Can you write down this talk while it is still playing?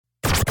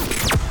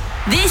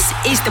This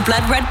is the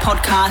Blood Red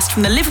podcast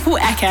from the Liverpool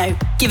Echo,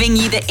 giving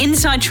you the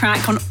inside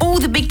track on all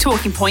the big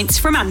talking points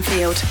from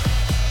Anfield.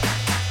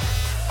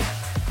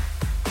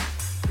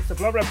 It's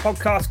the Blood Red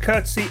podcast,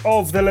 courtesy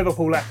of the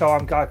Liverpool Echo.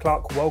 I'm Guy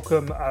Clark.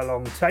 Welcome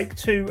along. Take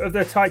two of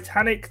the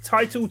Titanic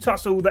title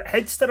tussle that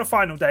heads to the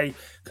final day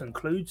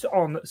concludes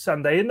on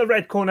Sunday. In the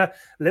red corner,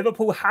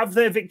 Liverpool have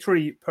their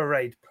victory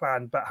parade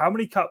planned, but how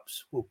many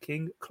cups will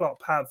King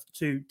Klopp have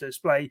to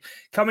display?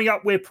 Coming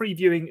up, we're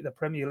previewing the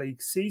Premier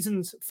League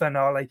season's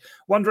finale,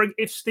 wondering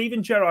if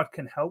Steven Gerrard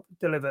can help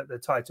deliver the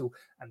title,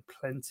 and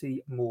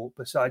plenty more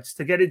besides.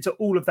 To get into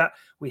all of that,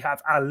 we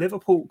have our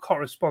Liverpool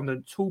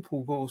correspondent,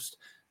 Paul Gorst,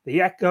 the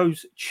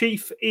Echo's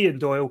chief, Ian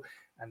Doyle,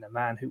 and the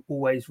man who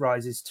always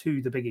rises to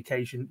the big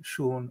occasion,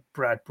 Sean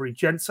Bradbury.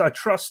 Gents, I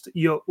trust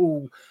you're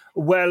all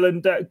well.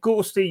 And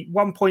Gorsty,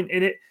 1 point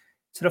in it.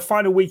 To the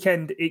final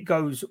weekend, it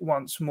goes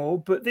once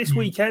more. But this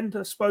weekend,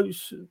 I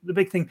suppose, the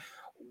big thing,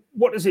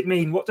 what does it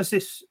mean? What does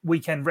this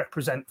weekend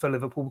represent for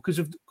Liverpool? Because,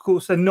 of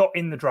course, they're not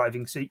in the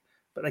driving seat,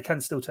 but they can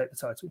still take the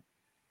title.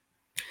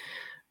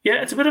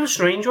 Yeah, it's a bit of a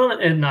strange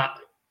one in that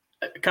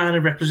it kind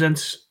of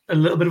represents a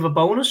little bit of a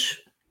bonus.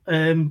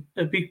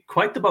 It'd be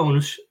quite the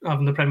bonus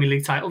having the Premier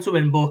League title to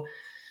win, but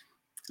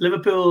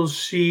Liverpool's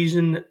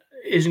season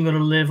isn't going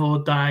to live or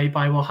die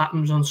by what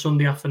happens on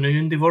Sunday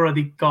afternoon. They've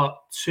already got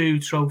 2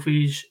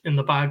 trophies in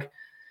the bag. I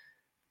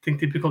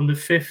think they've become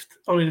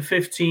only the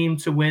fifth team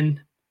to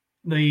win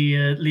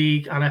the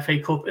league and FA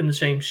Cup in the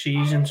same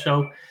season.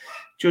 So,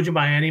 judging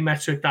by any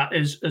metric, that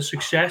is a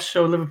success.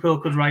 So Liverpool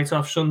could write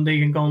off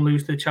Sunday and go and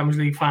lose the Champions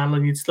League final,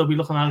 and you'd still be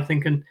looking at it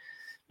thinking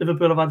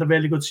Liverpool have had a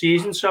really good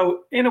season.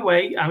 So, in a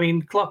way, I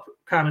mean, Klopp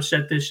kind of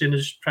said this in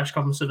his press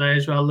conference today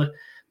as well, that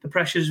the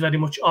pressure is very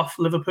much off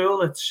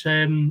Liverpool. It's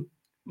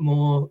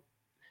more,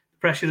 the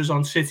pressure is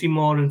on City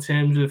more in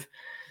terms of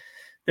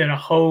they're at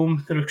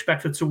home, they're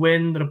expected to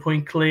win, they're a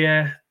point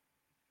clear.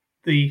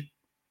 They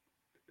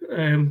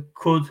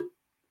could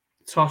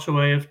toss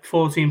away a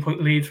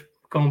 14-point lead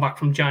going back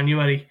from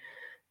January.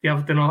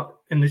 They're not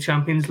in the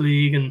Champions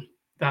League, and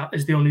that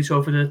is the only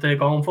trophy that they're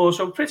going for.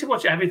 So pretty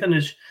much everything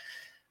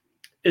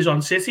is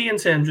on City in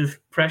terms of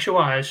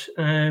pressure-wise.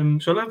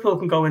 So Liverpool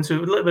can go into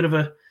a little bit of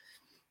a,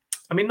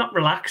 I mean, not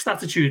relaxed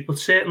attitude, but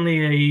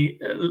certainly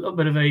a little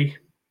bit of a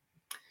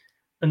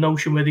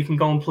notion where they can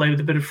go and play with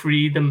a bit of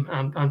freedom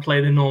and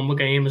play the normal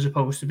game as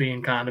opposed to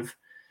being kind of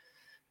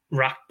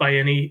racked by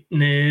any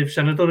nerves.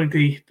 And I don't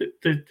think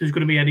there's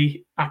going to be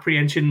any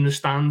apprehension in the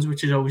stands,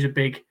 which is always a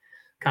big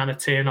kind of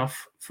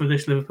turn-off for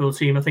this Liverpool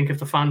team. I think if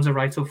the fans are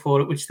right up for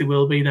it, which they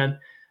will be, then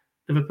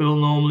Liverpool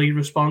normally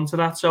respond to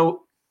that.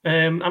 So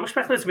I'm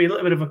expecting it to be a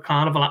little bit of a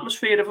carnival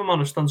atmosphere, if I'm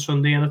honest, on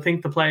Sunday, and I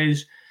think the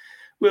players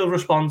will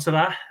respond to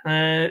that.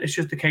 It's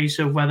just a case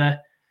of whether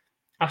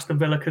Aston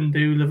Villa can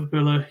do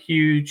Liverpool a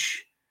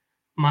huge,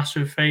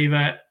 massive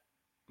favour,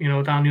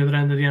 down the other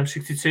end of the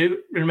M62.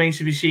 It remains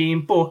to be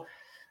seen, but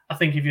I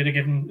think if you'd have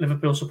given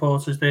Liverpool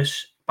supporters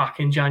this back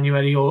in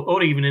January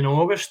or even in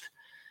August,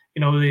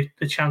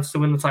 the chance to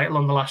win the title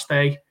on the last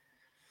day,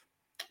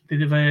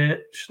 they'd have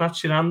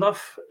snatched your hand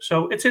off.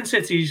 So it's in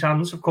City's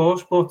hands, of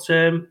course, but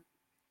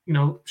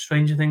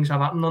stranger things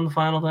have happened on the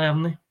final day,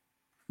 haven't they?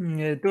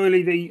 Yeah,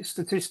 Doyley, the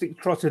statistic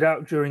trotted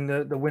out during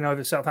the win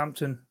over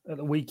Southampton at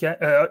the weekend,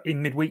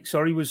 in midweek,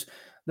 was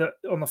that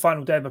on the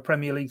final day of a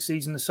Premier League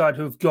season, the side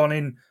who have gone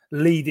in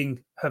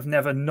leading have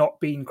never not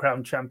been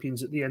crowned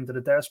champions at the end of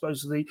the day. I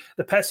suppose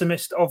the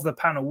pessimist of the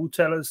panel will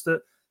tell us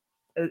that,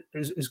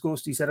 as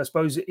Gorsty said, I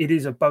suppose it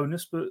is a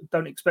bonus, but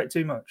don't expect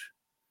too much.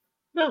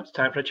 No, it's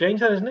time for a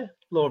change then, isn't it?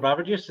 Law of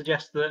averages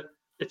suggests that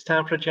it's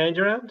time for a change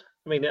around.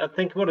 I mean, I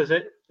think, what is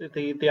it?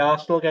 The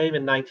Arsenal game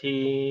in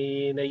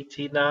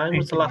 1989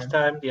 was the last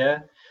time, yeah.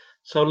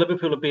 So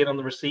Liverpool have been on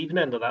the receiving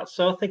end of that.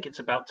 So I think it's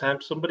about time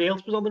somebody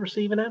else was on the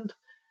receiving end.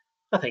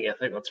 I think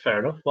that's fair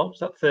enough. What was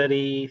that,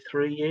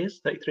 33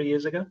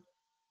 years ago?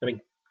 I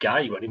mean, Guy,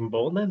 you weren't even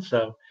born then.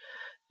 So,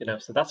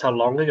 so that's how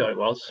long ago it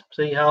was.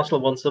 See,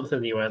 Arsenal won something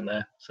and you weren't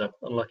there. So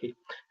unlucky.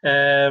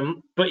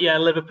 But yeah,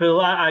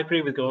 Liverpool, I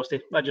agree with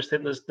Ghosty. I just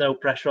think there's no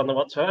pressure on them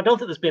whatsoever. I don't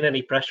think there's been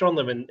any pressure on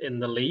them in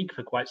the league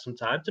for quite some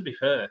time, to be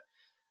fair.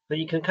 But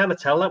you can kind of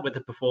tell that with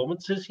the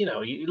performances. You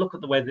look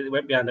at the way that they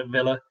went behind at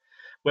Villa,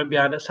 went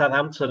behind at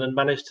Southampton, and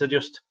managed to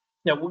just,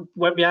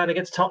 went behind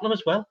against Tottenham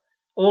as well.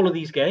 All of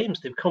these games,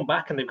 they've come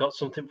back and they've got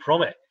something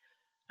from it.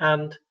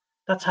 And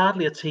that's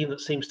hardly a team that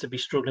seems to be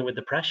struggling with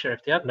the pressure.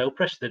 If they had no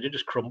pressure, they'd have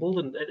just crumbled.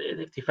 And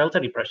if they felt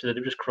any pressure, they'd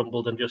have just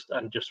crumbled and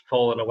just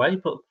fallen away.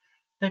 But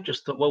they've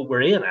just thought, well,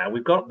 we're here now.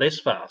 We've got this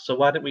far. So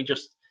why don't we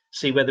just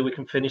see whether we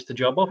can finish the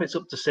job off? It's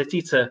up to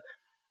City to,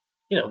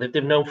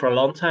 they've known for a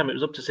long time it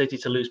was up to City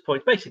to lose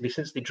points, basically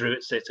since they drew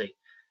at City.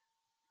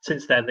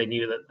 Since then, they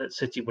knew that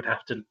City would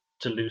have to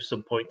lose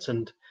some points,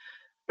 and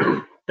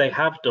they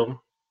have done.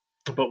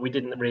 But we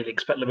didn't really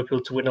expect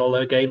Liverpool to win all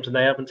their games, and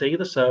they haven't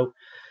either. So,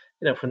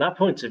 from that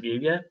point of view,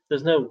 yeah,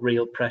 there's no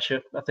real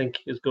pressure. I think,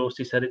 as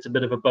Ghosty said, it's a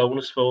bit of a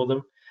bonus for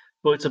them.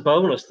 But it's a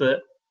bonus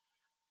that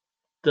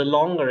the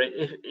longer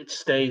it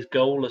stays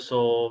goalless,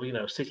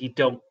 or City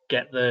don't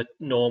get the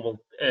normal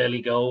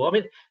early goal. I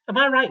mean, am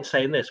I right in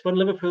saying this? When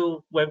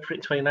Liverpool went for it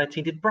in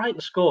 2019, did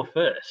Brighton score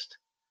first?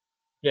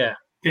 Yeah.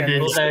 But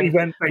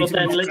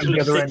then literally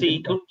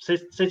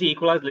City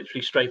equalised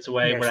literally straight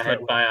away and were ahead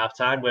by half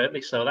time, weren't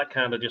they? So that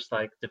kind of just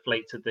like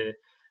deflated the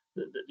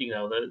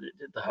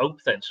hope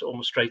then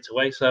almost straight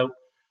away. So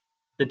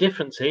the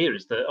difference here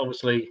is that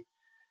obviously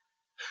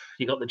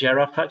you got the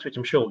Gerrard factor, which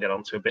I'm sure we'll get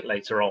onto a bit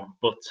later on.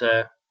 But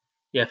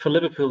for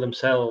Liverpool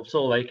themselves,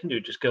 all they can do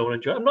is just go and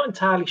enjoy. I'm not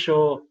entirely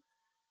sure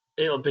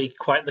it'll be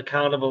quite the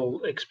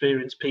carnival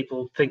experience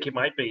people think it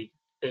might be.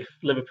 If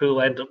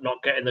Liverpool end up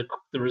not getting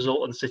the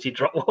result and City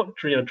drop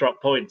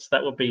points,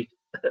 that would be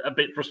a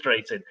bit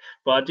frustrating.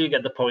 But I do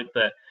get the point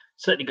that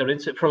certainly going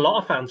into it, for a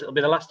lot of fans, it'll be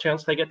the last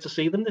chance they get to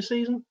see them this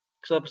season.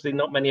 Because obviously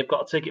not many have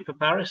got a ticket for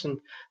Paris, and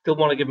they'll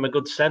want to give them a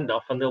good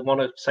send-off, and they'll want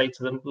to say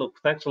to them, look,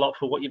 thanks a lot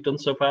for what you've done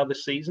so far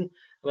this season.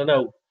 And I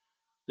know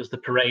there's the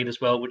parade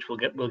as well, which we'll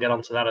get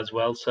onto that as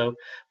well. So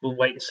we'll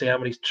wait and see how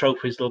many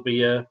trophies they'll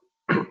be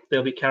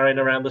carrying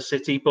around the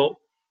city, but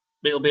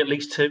it'll be at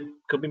least 2,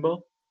 could be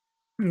more.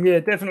 Yeah,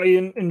 definitely.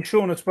 And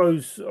Sean, I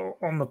suppose,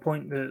 on the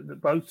point that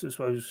both, I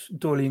suppose,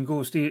 Doyley and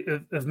Gorsty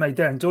have made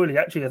there, and Doyley,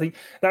 actually, I think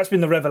that's been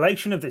the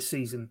revelation of this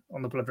season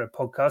on the Blood Red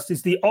podcast,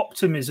 is the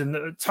optimism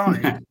that at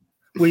times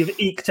we've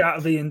eked out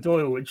of Ian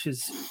Doyle, which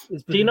is...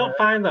 Do you not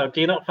find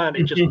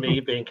it just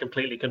me being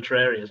completely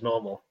contrary as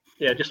normal?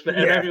 Yeah, just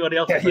everybody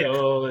else is like,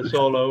 oh, it's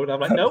all over. I'm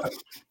like, no.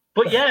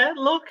 But yeah,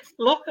 look,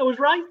 I was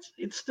right.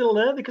 It's still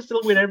there. They can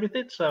still win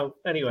everything. So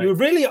anyway. You were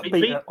really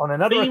upbeat on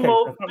another occasion.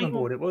 I can't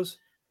remember what it was.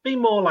 Be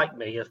more like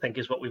me, I think,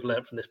 is what we've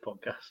learned from this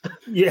podcast.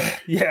 Yeah.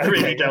 I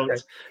really don't.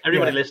 Okay.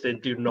 Everybody listening,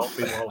 do not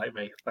be more like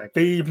me. Thank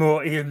you. Be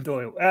more Ian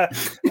Doyle.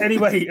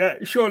 Anyway,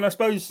 Sean, I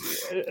suppose,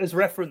 as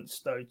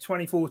reference, though,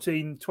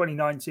 2014,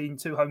 2019,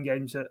 2 home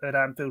games at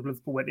Anfield,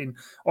 Liverpool went in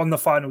on the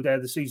final day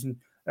of the season,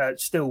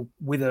 still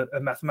with a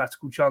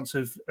mathematical chance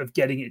of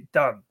getting it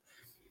done.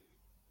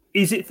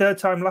 Is it third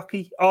time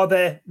lucky? Are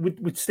there,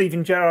 with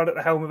Steven Gerrard at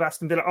the helm of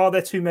Aston Villa, are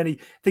there too many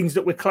things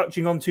that we're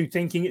clutching onto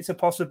thinking it's a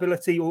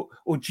possibility,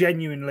 or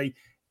genuinely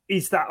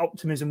is that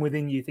optimism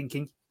within you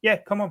thinking, yeah,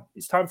 come on,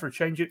 it's time for a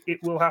change, it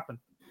will happen?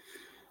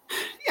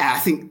 Yeah, I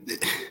think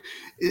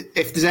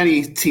if there's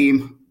any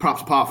team,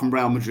 perhaps apart from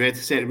Real Madrid,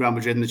 say Real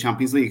Madrid in the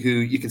Champions League, who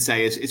you could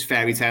say is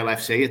fairy tale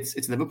FC,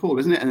 it's Liverpool,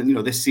 isn't it? And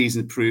this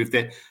season proved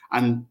it.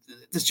 And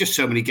there's just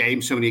so many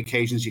games, so many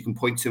occasions you can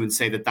point to and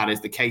say that is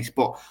the case.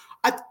 But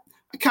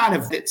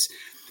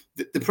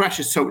the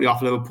pressure's totally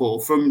off Liverpool.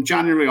 From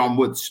January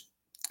onwards,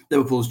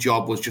 Liverpool's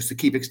job was just to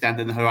keep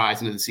extending the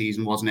horizon of the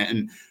season, wasn't it?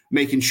 And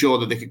making sure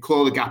that they could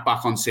claw the gap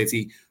back on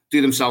City,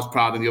 do themselves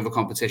proud in the other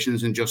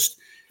competitions, and just,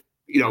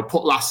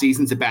 put last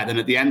season to bed. And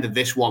at the end of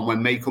this one,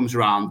 when May comes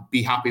around,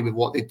 be happy with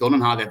what they've done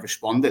and how they've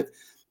responded.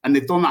 And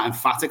they've done that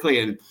emphatically.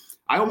 And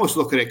I almost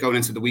look at it going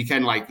into the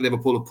weekend like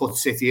Liverpool have put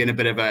City in a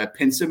bit of a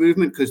pincer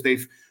movement, because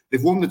they've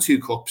won the 2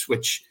 cups,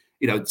 which,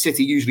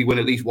 City usually win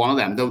at least one of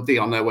them, don't they,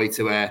 on their way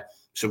to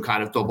some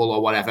kind of double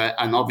or whatever.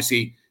 And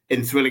obviously,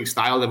 in thrilling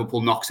style, Liverpool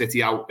knocked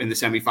City out in the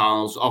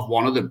semi-finals of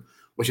one of them,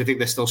 which I think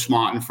they're still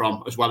smarting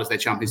from, as well as their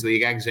Champions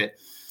League exit.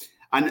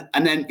 And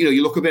then,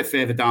 you look a bit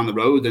further down the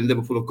road, and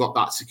Liverpool have got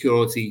that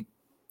security,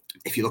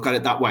 if you look at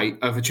it that way,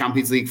 of a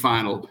Champions League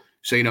final.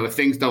 So, if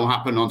things don't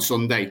happen on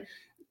Sunday,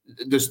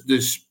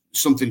 there's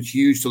something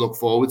huge to look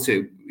forward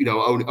to,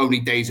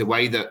 only days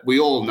away, that we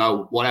all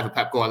know, whatever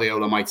Pep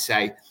Guardiola might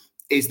say,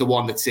 is the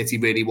one that City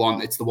really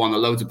want. It's the one that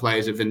loads of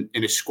players in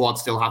his squad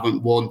still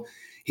haven't won.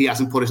 He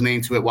hasn't put his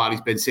name to it while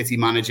he's been City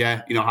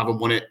manager, haven't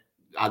won it,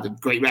 had a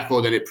great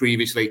record in it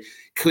previously.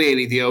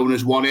 Clearly, the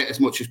owners want it, as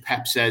much as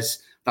Pep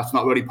says that's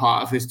not really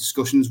part of his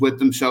discussions with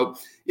them. So,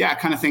 yeah, I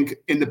kind of think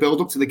in the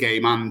build-up to the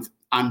game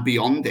and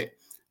beyond it,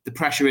 the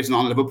pressure isn't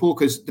on Liverpool,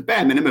 because the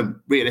bare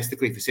minimum,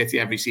 realistically, for City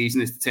every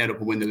season is to turn up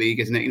and win the league,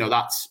 isn't it?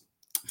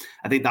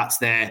 I think that's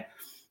their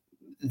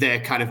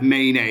kind of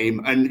main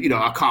aim. And,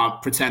 I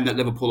can't pretend that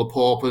Liverpool are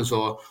paupers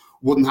or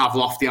wouldn't have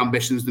lofty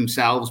ambitions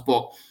themselves,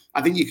 but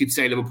I think you could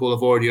say Liverpool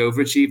have already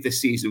overachieved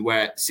this season,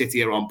 where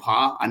City are on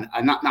par, and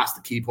that's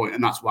the key point,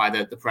 and that's why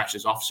the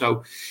pressure's off.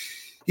 So,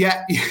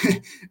 yeah,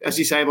 as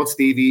you say about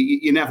Stevie,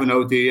 you never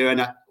know, do you?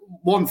 And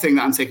one thing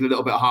that I'm taking a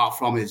little bit of heart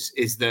from is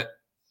that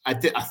I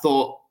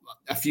thought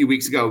a few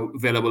weeks ago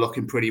Villa were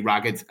looking pretty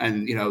ragged,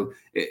 and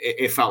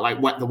it felt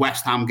like the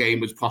West Ham game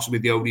was possibly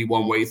the only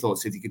one where you thought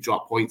City could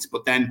drop points.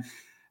 But then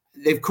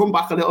they've come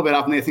back a little bit,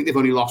 haven't they? I think they've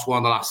only lost one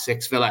of the last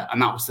 6, Villa,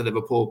 and that was to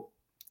Liverpool.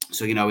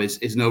 So,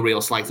 is no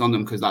real slight on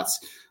them, because that's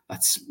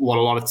what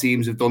a lot of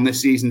teams have done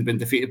this season, been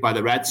defeated by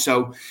the Reds.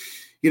 So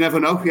you never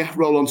know. Yeah,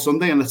 roll on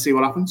Sunday and let's see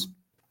what happens.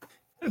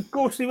 Of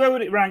course, where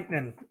would it rank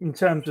then in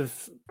terms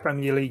of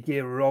Premier League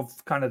era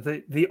of kind of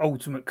the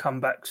ultimate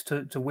comebacks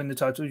to win the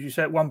title? As you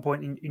say, at one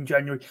point in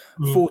January,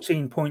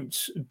 14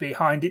 points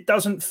behind. It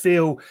doesn't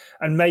feel,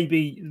 and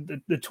maybe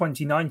the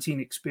 2019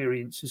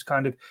 experience has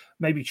kind of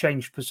maybe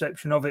changed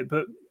perception of it,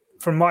 but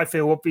from my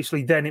feel,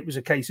 obviously, then it was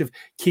a case of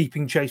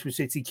keeping chase with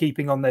City,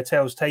 keeping on their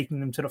tails, taking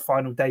them to the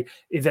final day.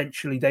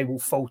 Eventually, they will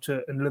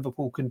falter and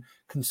Liverpool can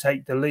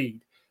take the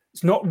lead.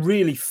 It's not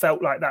really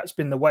felt like that's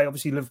been the way.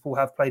 Obviously, Liverpool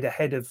have played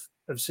ahead of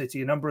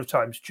City a number of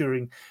times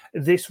during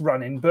this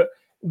run-in. But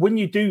when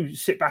you do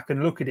sit back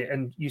and look at it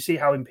and you see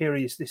how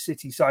imperious this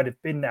City side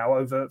have been now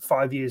over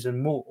 5 years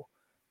and more,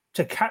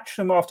 to catch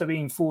them after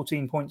being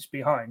 14 points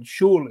behind,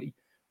 surely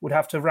would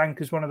have to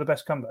rank as one of the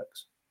best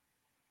comebacks.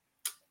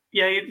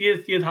 Yeah,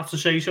 you'd have to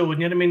say so,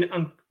 wouldn't you? I mean,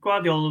 and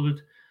Guardiola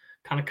would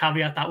kind of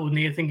caveat that, wouldn't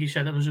he? I think he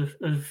said it was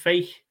a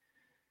fake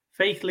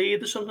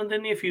lead or something,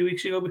 didn't he, a few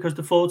weeks ago? Because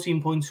the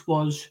 14 points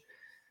was,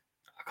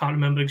 I can't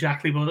remember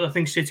exactly, but I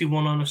think City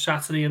won on a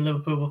Saturday and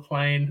Liverpool were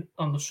playing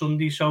on the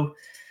Sunday. So,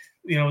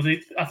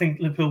 I think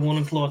Liverpool won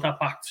and clawed that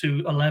back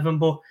to 11.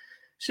 But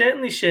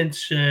certainly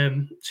since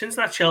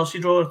that Chelsea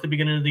draw at the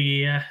beginning of the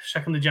year,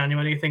 2nd of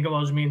January, I think it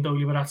was, me and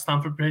Dougie were at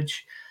Stamford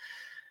Bridge.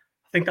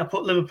 I think that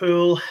put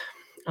Liverpool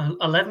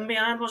 11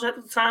 behind, was it,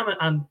 at the time?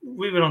 And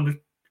we were on the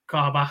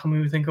car back and we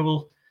were thinking,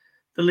 well,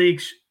 the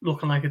league's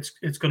looking like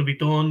it's going to be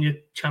done. Your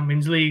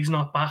Champions League's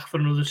not back for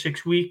another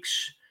 6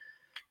 weeks.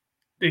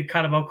 The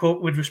Carabao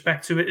Cup, with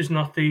respect to it, is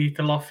not the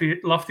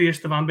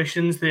loftiest of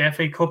ambitions. The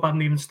FA Cup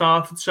hadn't even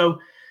started. So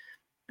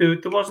there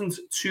wasn't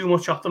too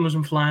much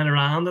optimism flying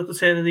around at the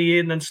turn of the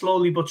year. And then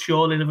slowly but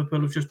surely,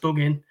 Liverpool have just dug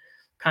in,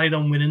 carried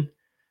on winning.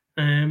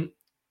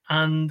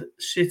 And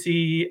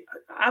City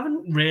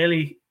haven't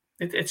really...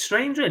 It's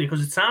strange, really,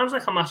 because it sounds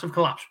like a massive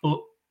collapse,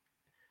 but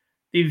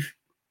they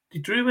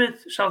drew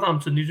with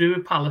Southampton, they drew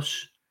with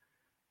Palace,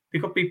 they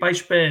got beat by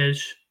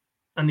Spurs,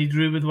 and they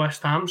drew with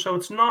West Ham. So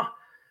they're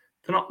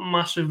not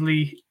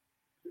massively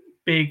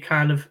big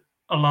kind of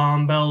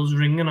alarm bells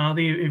ringing, are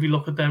they? If you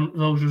look at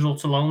those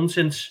results alone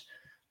since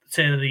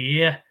the turn of the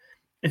year,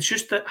 it's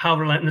just that how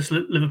relentless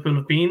Liverpool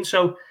have been.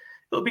 So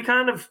it'll be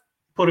kind of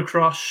put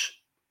across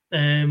to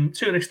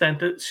an extent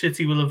that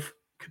City will have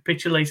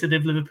capitulated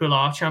if Liverpool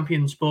are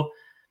champions, but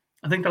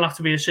I think there'll have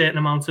to be a certain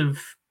amount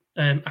of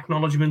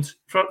acknowledgement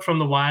from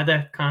the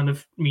wider kind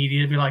of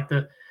media, if you like,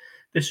 that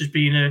this has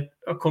been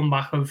a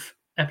comeback of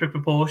epic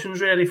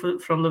proportions, really,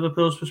 from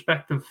Liverpool's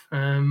perspective.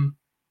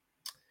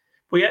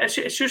 But yeah,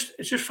 it's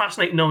just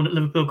fascinating knowing that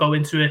Liverpool go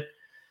into it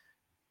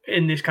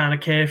in this kind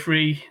of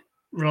carefree,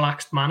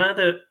 relaxed manner,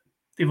 that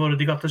they've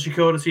already got the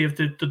security of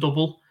the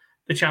double,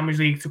 the Champions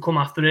League to come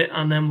after it,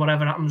 and then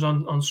whatever happens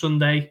on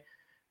Sunday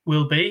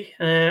will be.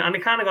 And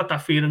he kind of got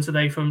that feeling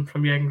today from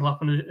Jurgen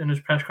Klopp in his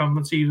press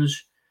conference. He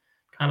was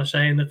kind of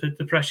saying that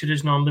the pressure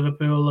isn't on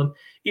Liverpool, and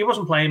he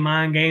wasn't playing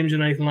mind games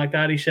or anything like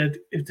that. He said,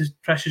 if the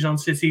pressure's on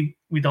City,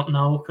 we don't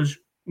know because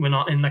we're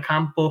not in the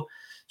camp. But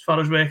as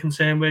far as we're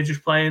concerned, we're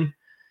just playing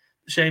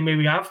the same way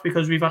we have,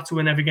 because we've had to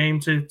win every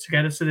game to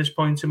get us to this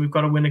point, and we've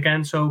got to win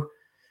again. So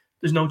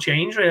there's no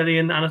change, really.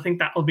 And I think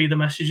that'll be the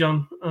message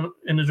in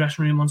the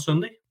dressing room on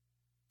Sunday.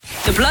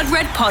 The Blood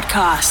Red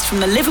Podcast from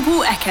the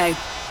Liverpool Echo.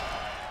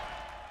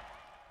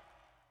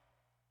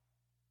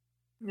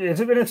 Yeah,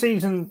 it's been a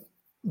season,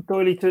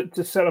 Doyley,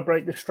 to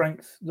celebrate the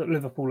strength that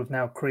Liverpool have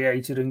now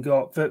created and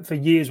got. For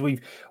years,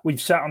 we've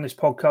sat on this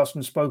podcast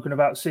and spoken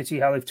about City,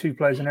 how they've 2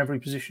 players in every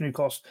position who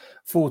cost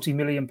 £40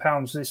 million,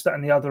 this, that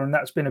and the other, and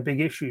that's been a big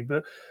issue.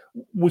 But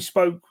we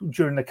spoke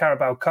during the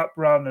Carabao Cup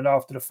run and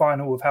after the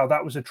final of how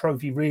that was a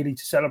trophy really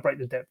to celebrate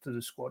the depth of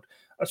the squad.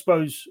 I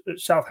suppose at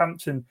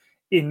Southampton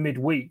in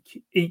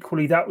midweek,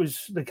 equally that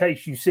was the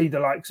case. You see the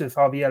likes of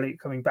Harvey Elliott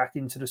coming back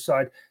into the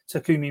side,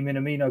 Takumi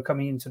Minamino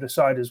coming into the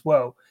side as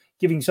well,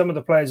 giving some of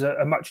the players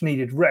a much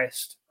needed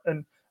rest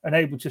and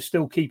able to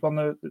still keep on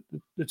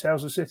the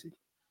tails of City.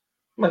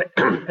 Well,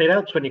 it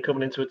helps when you're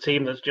coming into a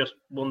team that's just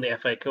won the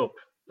FA Cup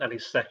and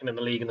he's second in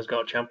the league and has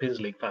got a Champions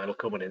League final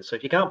coming in. So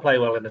if you can't play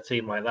well in a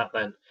team like that,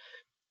 then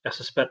I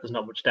suspect there's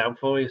not much down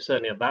for you,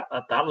 certainly at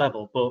that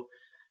level. But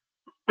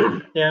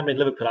yeah, I mean,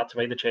 Liverpool had to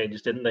make the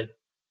changes, didn't they?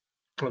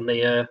 And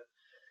the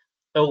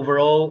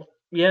overall,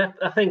 yeah,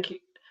 I think,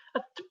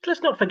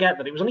 let's not forget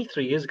that it was only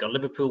 3 years ago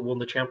Liverpool won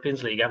the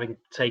Champions League, having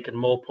taken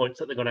more points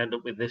that they're going to end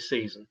up with this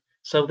season.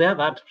 So they have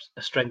had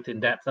a strength in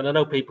depth. And I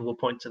know people will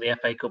point to the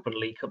FA Cup and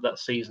League Cup that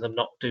season and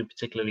not doing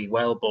particularly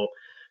well. But,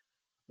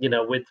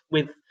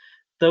 with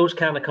those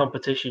kind of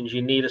competitions,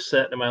 you need a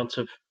certain amount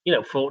of,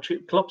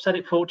 fortune. Klopp said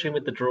it, fortune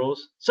with the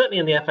draws. Certainly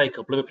in the FA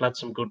Cup, Liverpool had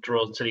some good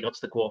draws until he got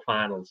to the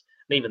quarterfinals.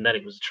 And even then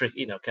it was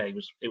tricky.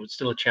 It was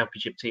still a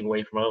championship team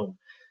away from home.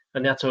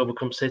 And they had to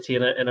overcome City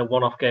in a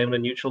one-off game in a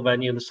neutral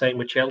venue, and the same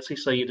with Chelsea.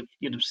 So you'd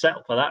have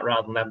settled for that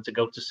rather than having to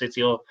go to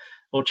City or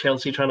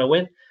Chelsea trying to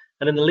win.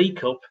 And in the League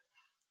Cup,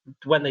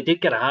 when they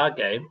did get a hard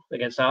game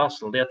against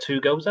Arsenal, they had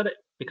 2 goes at it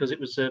because it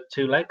was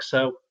 2 legs.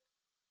 So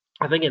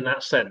I think in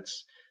that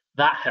sense,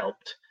 that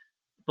helped.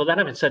 But then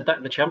having said that,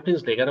 in the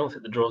Champions League, I don't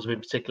think the draws have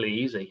been particularly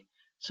easy.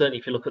 Certainly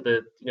if you look at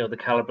the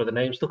calibre of the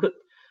names,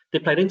 they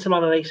played Inter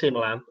Milan and AC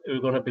Milan, who are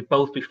going to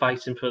both be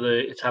fighting for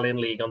the Italian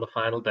league on the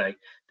final day.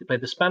 They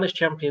played the Spanish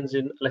champions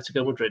in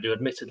Atletico Madrid, who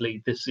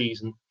admittedly this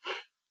season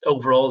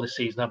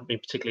haven't been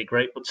particularly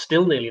great, but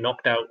still nearly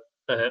knocked out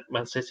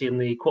Man City in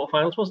the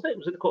quarterfinals, wasn't it?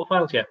 Was it the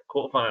quarterfinals? Yeah,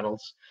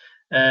 quarterfinals.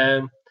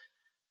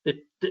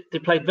 they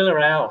played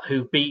Villarreal,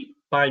 who beat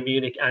Bayern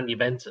Munich and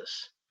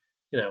Juventus.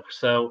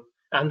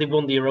 And they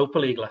won the Europa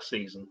League last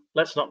season.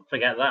 Let's not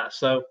forget that.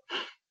 So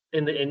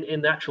in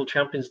the actual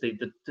Champions League,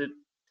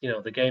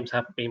 the games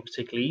haven't been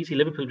particularly easy.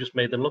 Liverpool just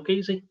made them look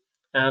easy.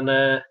 And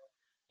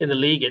in the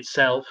league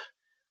itself,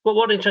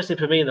 what's interesting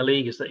for me in the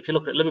league is that if you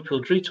look at Liverpool,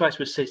 drew twice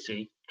with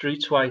City, drew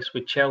twice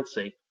with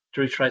Chelsea,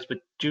 drew twice with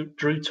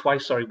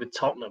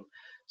Tottenham.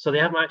 So they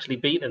haven't actually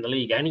beaten in the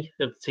league any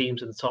of the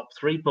teams in the top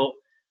three, but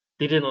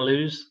they didn't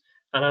lose.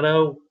 And I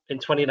know in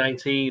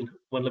 2019,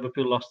 when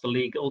Liverpool lost the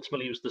league,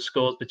 ultimately it was the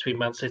scores between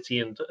Man City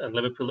and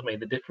Liverpool that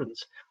made the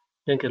difference.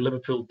 I think if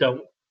Liverpool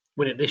don't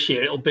win it this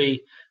year, it'll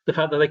be the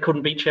fact that they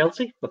couldn't beat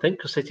Chelsea, I think,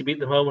 because City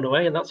beat them home and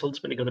away, and that's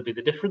ultimately going to be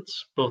the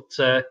difference. But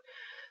in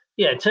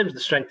terms of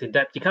the strength in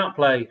depth, you can't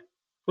play.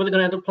 What they're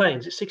going to end up playing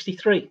is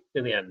 63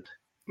 in the end.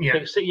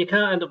 Yeah. You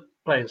can't end up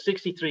playing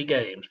 63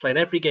 games, playing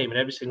every game in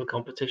every single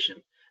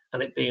competition,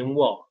 and it being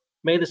what?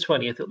 May the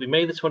 20th, it'll be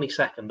May the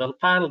 22nd, the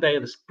final day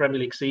of the Premier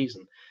League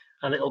season,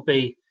 and it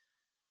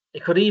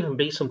could even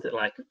be something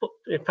like,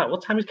 in fact,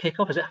 what time is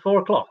kick-off? Is it 4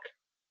 o'clock?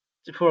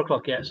 Is it 4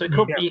 o'clock? Yeah. So it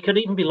could you could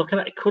even be looking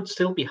at, it could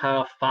still be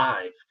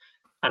 5:30,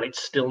 and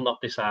it's still not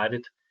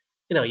decided.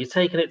 You're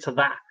taking it to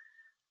that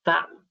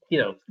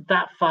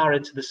far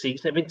into the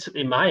season. I mean,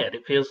 in my head,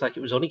 it feels like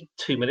it was only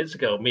 2 minutes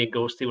ago me and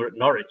Ghosty were at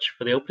Norwich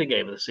for the opening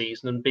game of the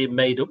season and being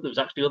made up. There was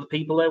actually other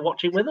people there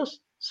watching with us.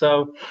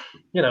 So,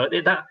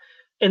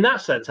 in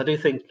that sense, I do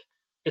think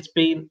it's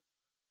been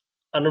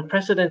an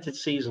unprecedented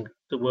season.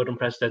 The word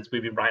unprecedented,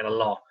 we've been writing a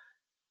lot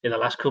in the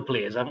last couple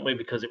of years, haven't we?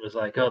 Because it was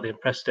like, the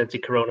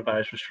unprecedented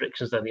coronavirus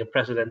restrictions, then the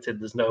unprecedented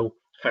there's no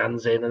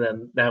fans in, and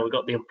then now we've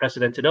got the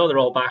unprecedented, they're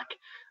all back,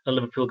 and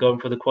Liverpool going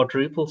for the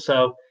quadruple.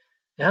 So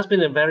it has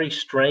been a very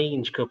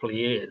strange couple of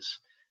years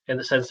in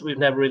the sense that we've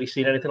never really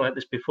seen anything like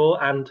this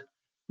before. And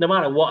no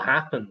matter what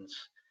happens,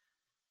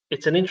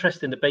 it's an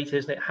interesting debate,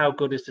 isn't it? How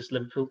good is this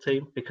Liverpool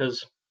team?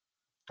 Because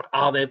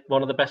are they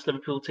one of the best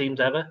Liverpool teams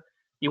ever?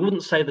 You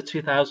wouldn't say the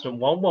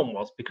 2001 one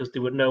was, because they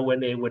were nowhere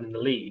near winning the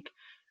league.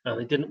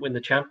 They didn't win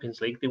the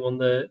Champions League. They won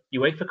the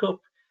UEFA Cup.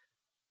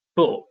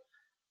 But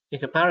in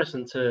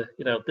comparison to,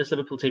 this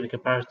Liverpool team, in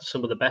comparison to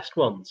some of the best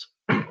ones,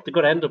 they're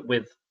going to end up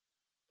with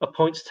a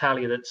points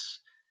tally that's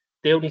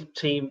the only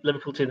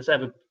Liverpool team that's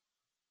ever,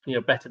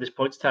 better this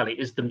points tally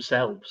is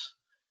themselves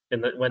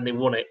when they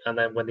won it and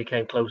then when they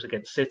came close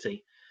against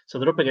City. So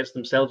they're up against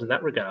themselves in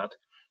that regard.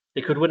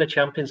 They could win a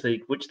Champions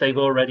League, which they've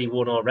already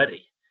won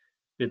already.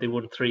 They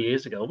won 3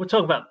 years ago. We're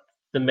talking about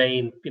the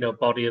main,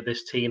 body of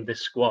this team,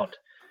 this squad.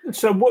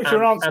 So what's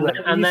your answer then?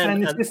 Are you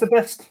saying is this the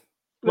best?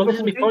 Well, this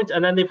is my point.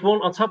 And then they've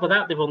won, on top of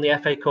that, they've won the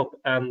FA Cup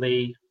and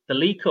the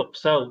League Cup.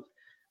 So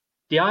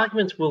the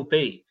argument will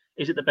be,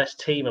 is it the best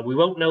team? And we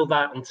won't know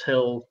that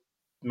until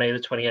May the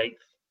 28th.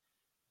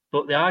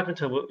 But the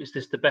argument of, is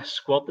this the best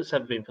squad that's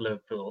ever been for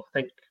Liverpool? I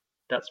think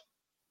that's,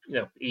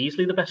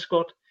 easily the best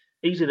squad.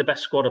 Easily the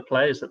best squad of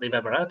players that they've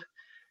ever had.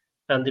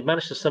 And they've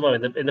managed to somehow,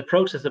 in the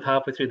process of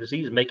halfway through the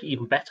season, make it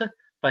even better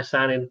by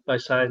signing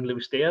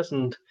Luis Diaz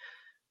and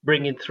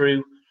bringing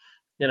through,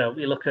 you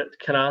look at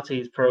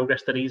Konaté's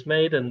progress that he's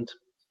made. And,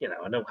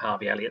 I know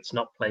Harvey Elliott's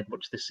not played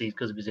much this season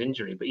because of his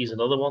injury, but he's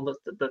another one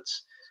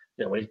that's,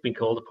 when he's been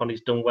called upon,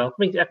 he's done well. I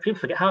mean, people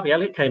forget Harvey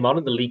Elliott came on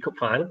in the League Cup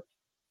final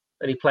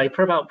and he played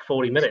for about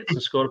 40 minutes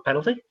and scored a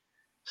penalty.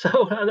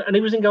 So, and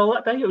he was in goal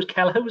that day. It was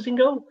Keller who was in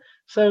goal.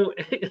 So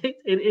it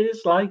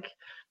is like,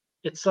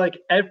 it's like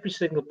every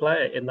single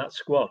player in that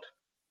squad.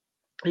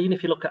 Even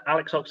if you look at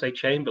Alex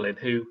Oxlade-Chamberlain,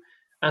 who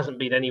hasn't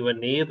been anywhere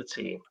near the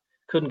team,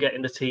 couldn't get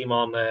in the team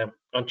on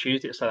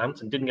Tuesday at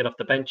Southampton, didn't get off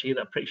the bench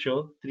either, I'm pretty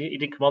sure. He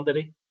didn't come on, did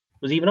he?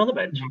 Was he even on the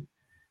bench?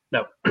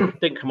 No,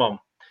 didn't come on.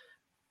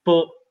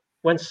 But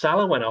when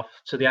Salah went off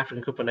to the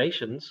African Cup of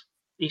Nations,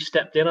 he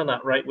stepped in on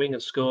that right wing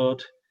and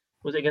scored.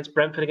 Was it against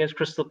Brentford, against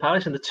Crystal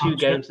Palace in the two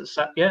games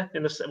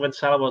that when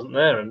Salah wasn't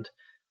there, and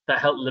that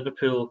helped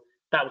Liverpool.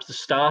 That was the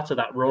start of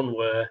that run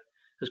where,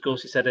 as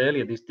Ghosty said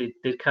earlier,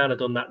 they'd kind of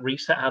done that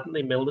reset, hadn't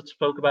they? Milner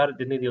spoke about it,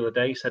 didn't he, the other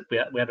day? He said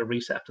we had a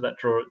reset after that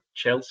draw at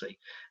Chelsea.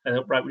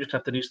 And right, we just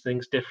have to do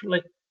things differently.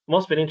 And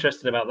what's been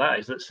interesting about that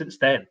is that since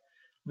then,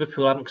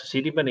 Liverpool haven't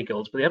conceded many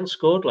goals, but they haven't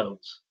scored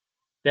loads.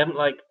 They haven't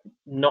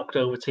knocked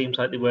over teams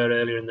like they were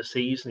earlier in the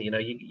season.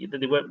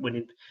 They weren't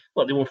winning.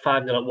 Well, they won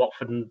 5-0 at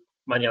Watford and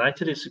Man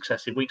United in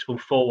successive weeks, won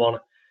 4-1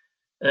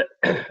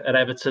 at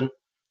Everton.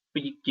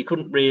 But you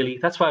couldn't really.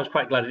 That's why I was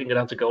quite glad it didn't go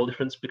down to goal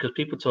difference, because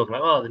people were talking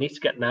about, they need to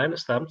get 9 at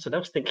Southampton. I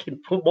was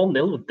thinking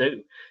 1-0 would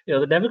do.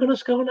 They're never going to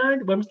score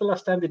 9. When was the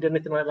last time they did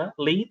anything like that?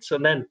 Leeds,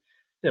 and then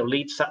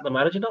Leeds sacked the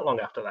manager not long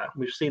after that.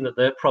 We've seen that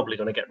they're probably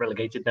going to get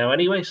relegated now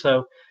anyway.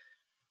 So,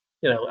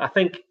 I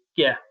think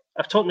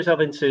I've talked myself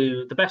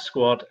into the best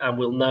squad, and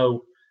we'll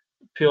know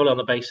purely on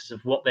the basis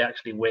of what they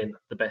actually win,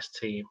 the best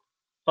team.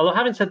 Although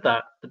having said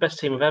that, the best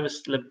team I've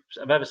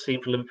ever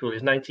seen for Liverpool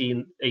is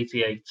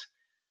 1988.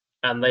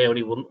 And they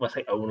only won, well, I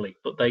say only,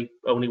 but they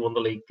only won the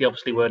league. They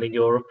obviously weren't in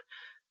Europe.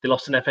 They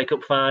lost an FA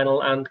Cup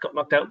final and got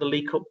knocked out of the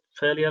League Cup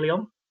fairly early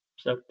on.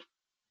 So,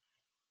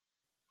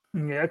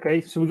 Yeah,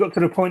 okay. So we got to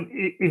the point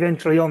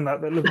eventually on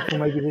that Liverpool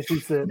maybe this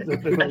is the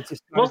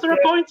greatest. Was there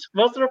a point?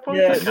 Was there a point?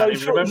 Yeah, I can't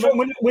even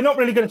remember. We're not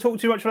really going to talk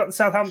too much about the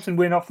Southampton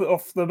win off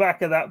the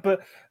back of that,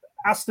 but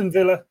Aston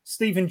Villa,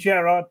 Steven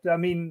Gerrard, I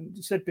mean,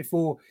 you said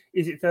before,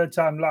 is it third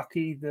time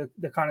lucky?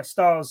 The kind of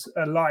stars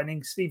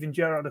aligning. Steven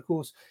Gerrard, of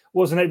course,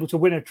 wasn't able to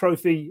win a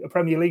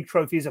Premier League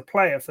trophy as a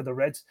player for the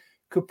Reds,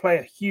 could play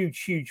a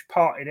huge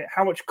part in it.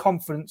 How much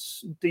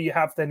confidence do you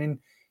have then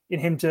in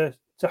him to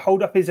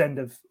hold up his end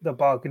of the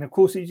bargain? Of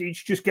course,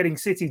 it's just getting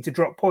City to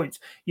drop points.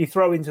 You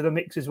throw into the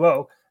mix as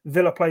well.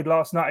 Villa played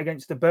last night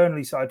against the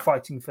Burnley side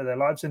fighting for their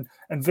lives, and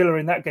Villa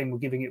in that game were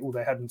giving it all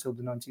they had until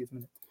the 90th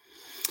minute.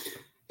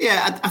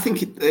 Yeah, I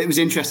think it was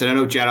interesting. I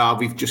know Gerrard,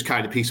 we've just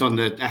carried a piece on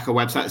the Echo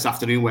website this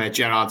afternoon where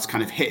Gerrard's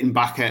kind of hitting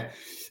back at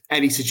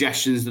any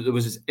suggestions that there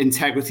was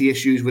integrity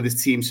issues with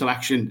his team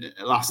selection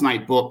last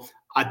night. But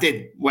I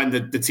did, when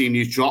the team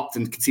news dropped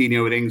and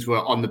Coutinho and Ings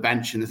were on the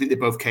bench, and I think they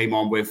both came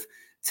on with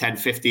 10,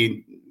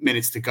 15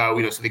 minutes to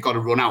go, so they got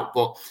to run out.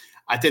 But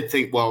I did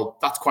think, well,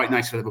 that's quite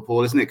nice for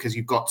Liverpool, isn't it? Because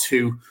you've got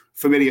two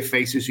familiar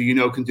faces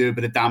who can do a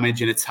bit of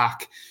damage in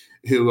attack,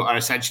 who are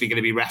essentially going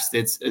to be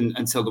rested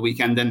until the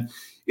weekend. And,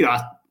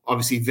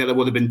 obviously Villa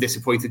would have been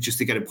disappointed just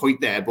to get a point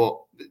there, but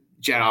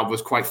Gerrard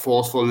was quite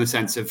forceful in the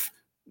sense of,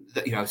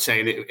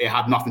 saying it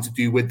had nothing to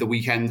do with the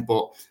weekend.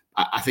 But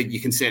I think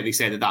you can certainly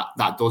say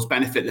that does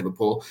benefit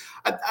Liverpool.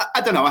 I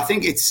don't know. I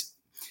think it's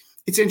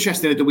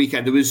interesting at the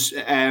weekend. There was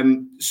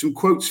some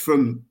quotes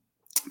from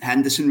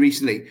Henderson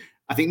recently.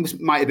 I think this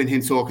might have been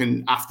him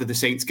talking after the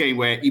Saints game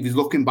where he was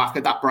looking back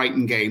at that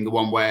Brighton game, the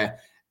one where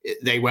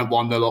they went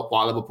 1-0 up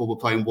while Liverpool were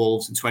playing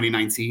Wolves in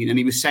 2019. And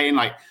he was saying,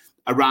 like,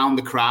 around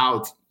the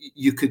crowd,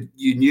 you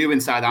knew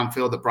inside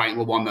Anfield that Brighton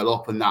were 1-0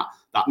 up, and that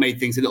made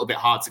things a little bit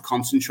hard to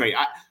concentrate.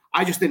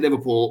 I just think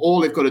Liverpool,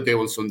 all they've got to do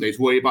on Sunday is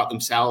worry about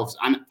themselves.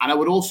 And I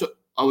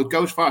would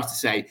go as far as to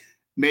say,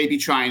 maybe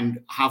try and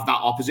have that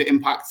opposite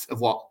impact of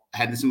what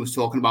Henderson was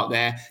talking about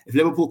there. If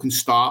Liverpool can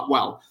start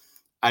well,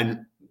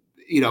 and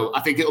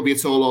I think it'll be a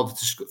tall order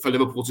for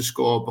Liverpool to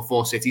score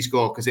before City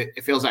score, because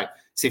it feels like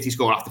City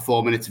score after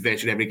 4 minutes of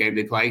virtually every game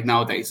they play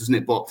nowadays, doesn't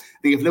it? But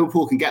I think if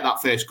Liverpool can get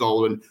that first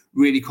goal and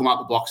really come out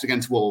the blocks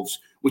against Wolves,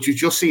 which we've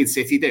just seen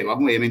City do,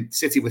 haven't we? I mean,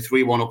 City were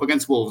 3-1 up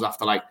against Wolves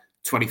after like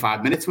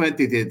 25 minutes, weren't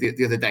they,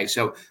 the other day?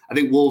 So I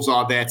think Wolves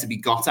are there to be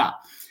got at.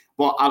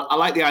 But I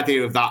like the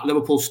idea of that.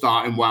 Liverpool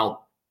starting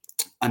well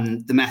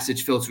and the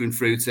message filtering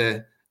through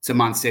to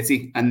Man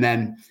City, and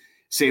then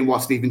seeing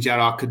what Steven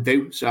Gerrard could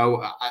do.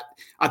 So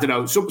I don't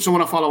know.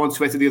 Someone I follow on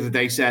Twitter the other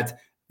day said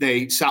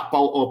they sat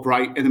bolt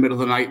upright in the middle of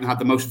the night and had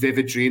the most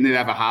vivid dream they've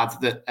ever had,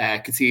 that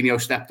Coutinho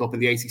stepped up in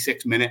the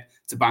 86th minute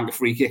to bang a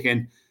free kick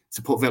in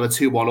to put Villa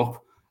 2-1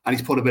 up, and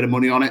he's put a bit of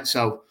money on it.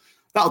 So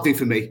that'll do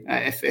for me.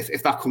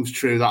 If that comes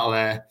true,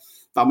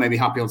 that'll make me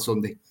happy on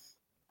Sunday.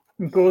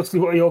 Ghosty,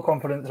 what are your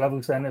confidence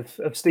levels then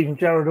of Steven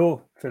Gerrard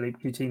or Philippe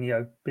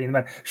Coutinho being the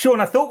man?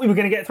 Sean, I thought we were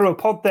going to get through a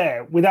pod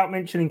there without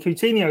mentioning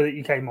Coutinho that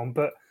you came on,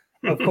 but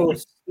of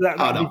course that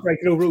would be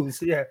breaking all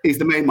rules. Yeah, he's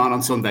the main man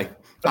on Sunday,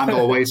 and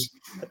always.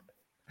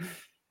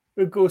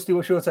 Ghosty,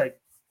 what's your take?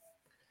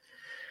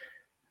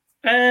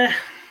 I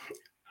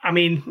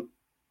mean,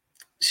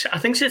 I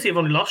think City have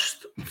only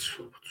lost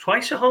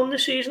twice at home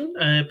this season.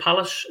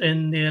 Palace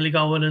in the early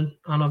going, and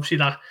obviously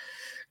that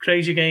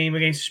crazy game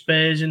against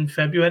Spurs in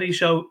February.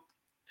 So,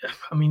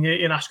 I mean,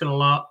 you're asking a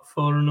lot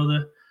for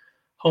another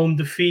home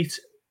defeat.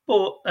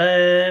 But,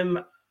 as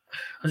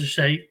I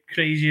say,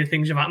 crazier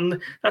things have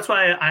happened. That's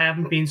why I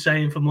haven't been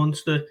saying for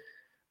months that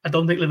I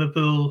don't think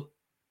Liverpool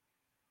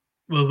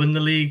will win the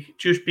league,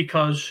 just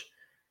because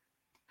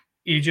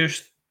you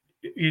just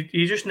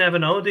never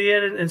know, do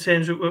you? In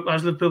terms of,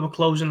 as Liverpool were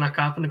closing that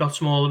gap and it got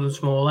smaller and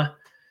smaller,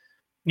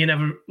 you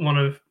never want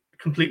to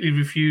completely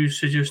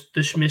refuse to just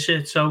dismiss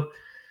it. So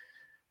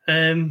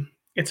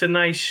it's a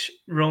nice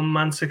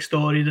romantic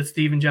story that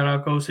Steven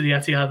Gerrard goes to the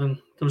Etihad and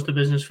does the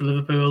business for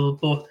Liverpool,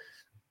 but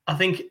I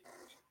think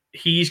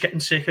he's getting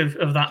sick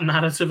of that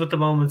narrative at the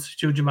moment,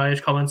 judging by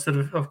his comments that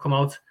have come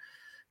out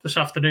this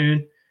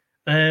afternoon.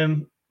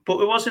 But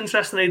it was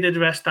interesting they did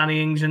arrest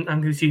Danny Ings and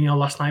Coutinho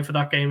last night for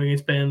that game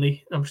against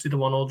Burnley. Obviously the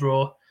 1-1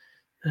 draw.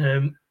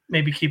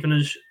 Maybe keeping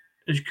his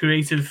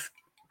creative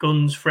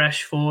guns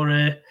fresh for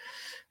the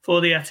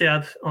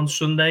Etihad on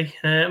Sunday.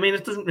 I mean,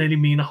 it doesn't really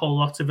mean a whole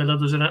lot to Villa,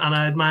 does it? And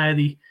I admire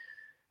the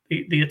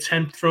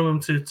attempt from him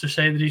to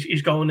say that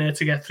he's going there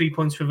to get 3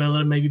 points for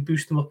Villa and maybe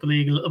boost them up the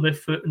league a little bit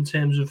in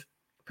terms of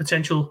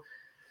potential,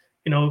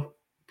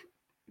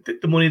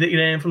 the money that you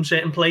earn from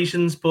certain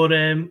placings. But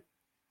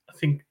I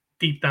think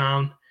deep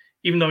down,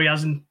 even though he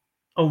hasn't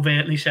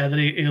overtly said that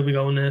he'll be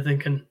going there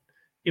thinking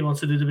he wants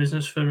to do the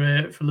business for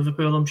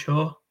Liverpool, I'm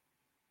sure.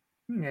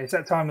 Yeah, it's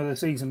that time of the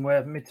season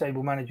where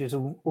mid-table managers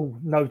all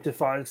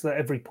notify us that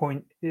every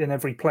point in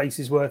every place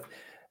up is worth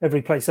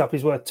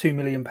 £2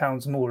 million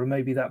more, and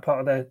maybe that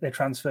part of their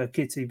transfer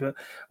kitty. But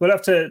we'll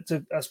have to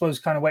I suppose,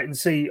 kind of wait and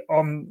see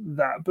on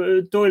that.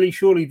 But Doyley,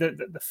 surely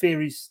the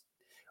fear is,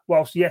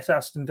 whilst yes,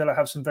 Aston Villa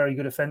have some very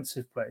good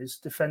offensive players,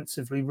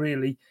 defensively,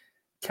 really,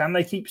 can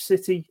they keep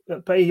City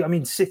at bay? I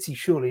mean, City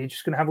surely are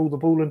just going to have all the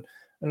ball and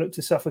look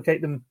to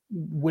suffocate them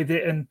with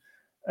it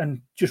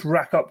and just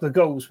rack up the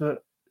goals.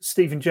 But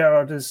Steven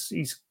Gerrard, as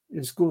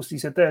Gorsty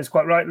said there, has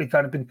quite rightly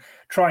kind of been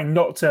trying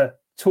not to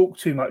talk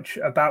too much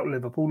about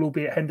Liverpool,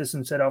 albeit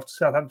Henderson said after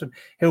Southampton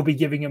he'll be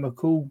giving him a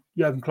call.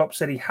 Jurgen Klopp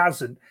said he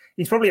hasn't.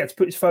 He's probably had to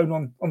put his phone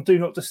on Do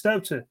Not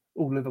Disturb to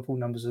all Liverpool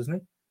numbers,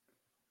 hasn't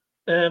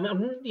he?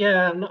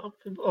 I'm not,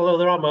 although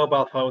there are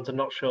mobile phones, I'm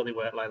not sure they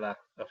work like that.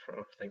 I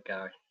think,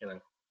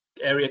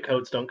 area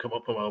codes don't come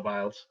up on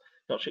mobiles.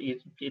 Not sure.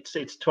 It's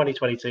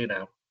 2022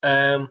 now.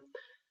 I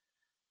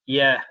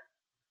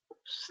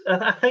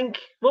think.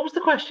 What was the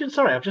question?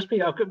 Sorry, I've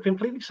got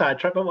completely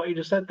sidetracked by what you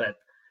just said then.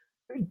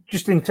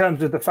 Just in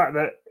terms of the fact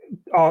that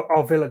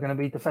are Villa going to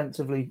be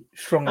defensively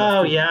strong?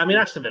 Oh yeah, I mean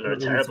Aston Villa are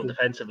terrible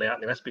defensively,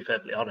 aren't they? Let's be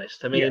perfectly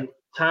honest. I mean,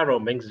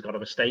 Tyrone Mings has got a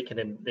mistake in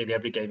him nearly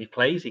every game he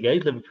plays. He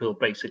gave Liverpool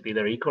basically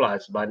their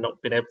equaliser by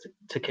not being able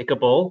to kick a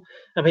ball.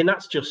 I mean,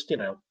 that's just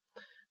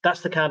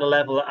that's the kind of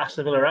level that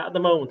Aston Villa are at the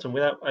moment. And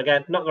without,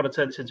 again, not going to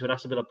turn this into an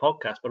Aston Villa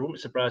podcast, but I wouldn't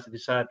be surprised if they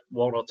decide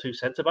one or two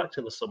centre backs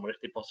in the summer if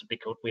they possibly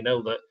could. We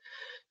know that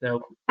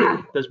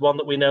there's one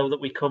that we know that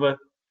we cover.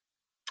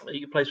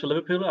 He plays for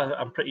Liverpool.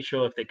 I'm pretty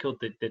sure if they could,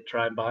 they'd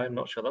try and buy him. I'm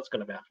not sure that's going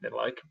to be happening.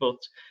 But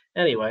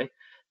anyway,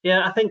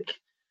 I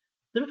think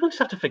Liverpool just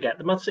have to forget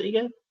the Man City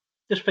game.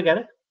 Just forget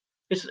it.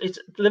 It's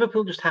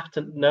Liverpool just have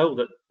to know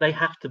that they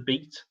have to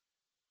beat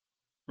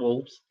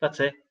Wolves. That's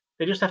it.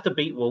 They just have to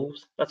beat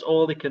Wolves. That's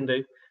all they can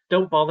do.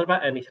 Don't bother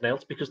about anything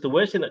else, because the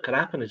worst thing that could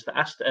happen is that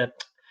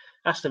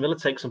Aston Villa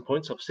take some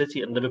points off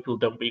City and Liverpool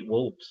don't beat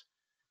Wolves,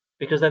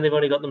 because then they've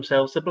only got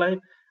themselves to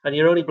blame. And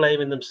you're only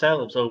blaming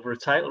themselves over a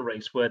title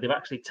race where they've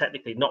actually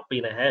technically not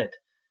been ahead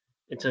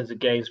in terms of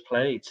games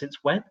played since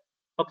when?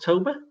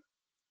 October?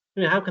 I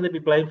mean, how can they be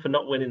blamed for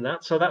not winning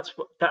that? So that's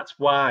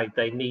why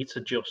they need to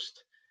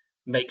just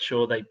make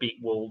sure they beat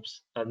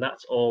Wolves, and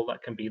that's all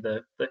that can be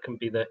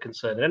their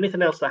concern. And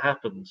anything else that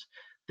happens,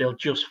 they'll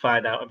just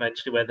find out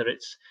eventually, whether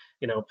it's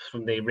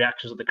from the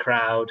reactions of the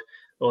crowd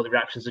or the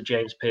reactions of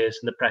James Pearce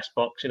in the press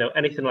box,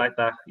 anything like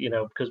that,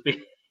 because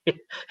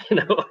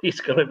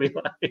he's going to be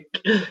like,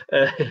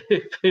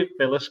 if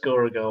Villa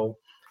score a goal.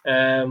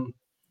 I'm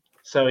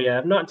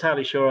not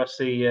entirely sure I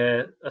see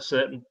a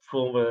certain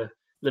former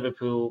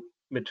Liverpool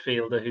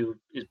midfielder who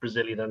is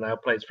Brazilian and now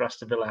plays for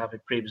Aston Villa, having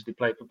previously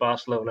played for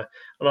Barcelona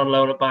and on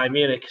loan at Bayern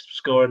Munich,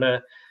 scoring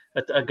a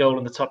goal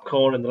in the top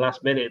corner in the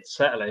last minute to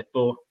settle it.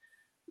 But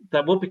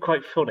that would be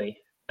quite funny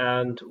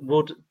and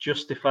would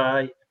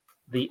justify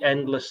the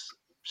endless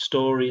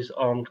stories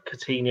on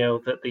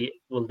Coutinho that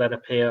will then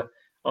appear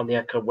on the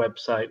Echo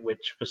website,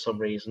 which for some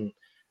reason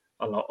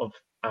a lot of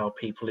our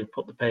people who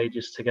put the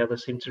pages together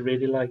seem to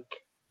really like.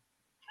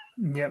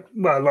 Yeah,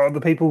 well, a lot of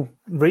the people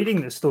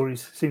reading the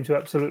stories seem to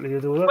absolutely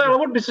adore that. Well, I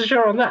wouldn't be so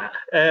sure on that.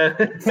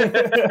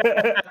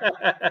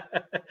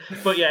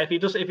 But yeah, if he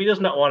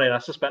does not want it, I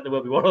suspect there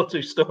will be one or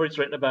two stories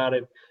written about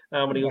him.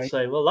 And he'll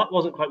say, well, that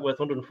wasn't quite worth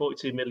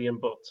 142 million,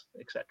 but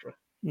etc.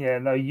 Yeah,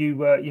 no, you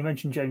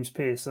mentioned James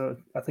Pearce. So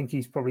I think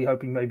he's probably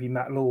hoping maybe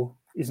Matt Law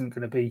isn't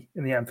going to be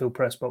in the Anfield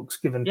press box.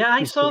 Given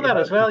I saw that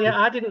as well. Yeah,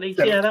 I didn't.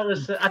 Yeah, that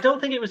was. I don't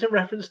think it was in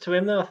reference to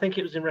him though. I think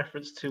it was in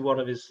reference to one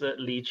of his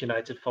Leeds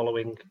United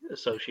following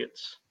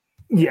associates.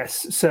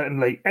 Yes,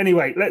 certainly.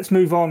 Anyway, let's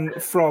move on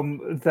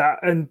from that.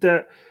 And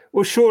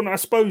well, Sean, I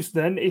suppose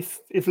then, if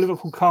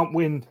Liverpool can't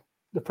win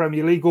the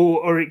Premier League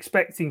or are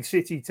expecting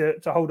City to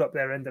hold up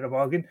their end of the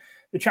bargain,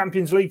 the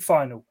Champions League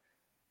final,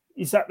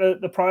 is that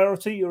the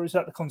priority or is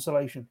that the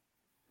consolation?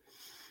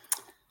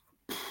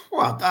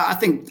 Well, I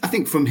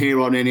think from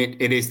here on in,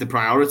 it is the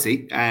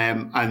priority.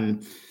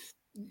 And,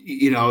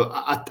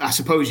 I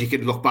suppose you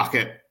could look back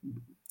at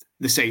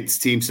the Saints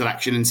team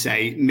selection and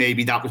say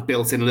maybe that was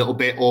built in a little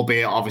bit,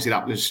 albeit obviously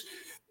that was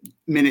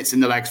minutes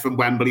in the legs from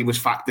Wembley was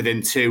factored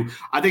in too.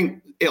 I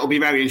think it'll be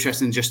very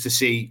interesting just to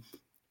see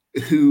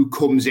who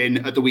comes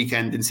in at the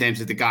weekend in terms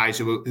of the guys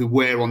who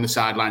were on the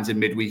sidelines in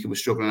midweek and were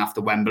struggling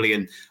after Wembley,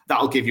 and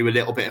that'll give you a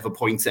little bit of a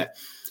pointer.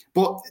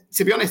 But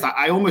to be honest,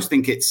 I almost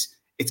think it's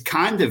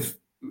kind of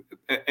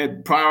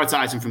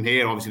prioritising from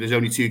here. Obviously, there's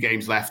only 2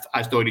 games left.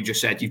 As Doherty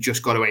just said, you've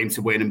just got to aim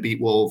to win and beat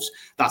Wolves.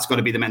 That's got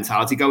to be the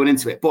mentality going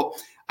into it. But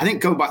I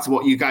think going back to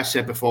what you guys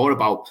said before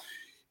about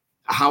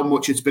how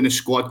much it's been a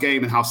squad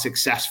game and how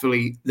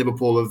successfully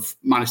Liverpool have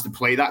managed to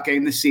play that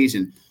game this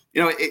season,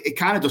 it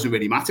kind of doesn't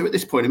really matter at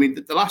this point. I mean,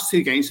 the last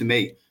 2 games for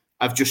me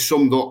have just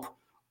summed up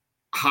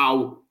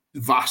how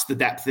vast the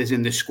depth is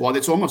in this squad.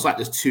 It's almost like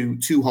there's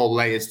two whole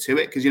layers to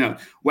it because,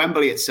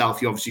 Wembley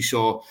itself, you obviously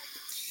saw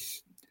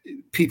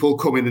people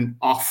coming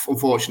off,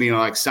 unfortunately,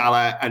 like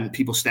Salah and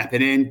people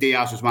stepping in.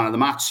 Diaz was man of the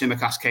match.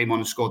 Tsimikas came on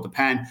and scored the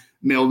pen.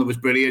 Milner was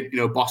brilliant,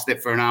 bossed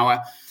it for an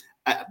hour.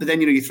 But then,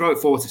 you throw it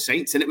forward to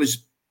Saints and it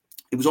was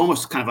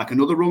almost kind of like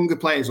another rung of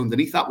players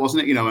underneath that,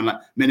 wasn't it? And like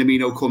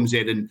Minamino comes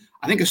in, and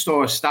I think I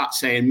saw a stat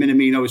saying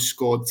Minamino has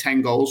scored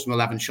 10 goals from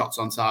 11 shots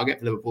on target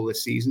for Liverpool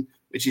this season,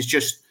 which is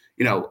just,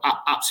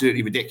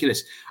 absolutely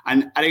ridiculous.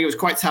 And I think it was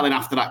quite telling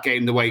after that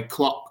game, the way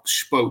Klopp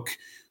spoke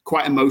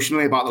quite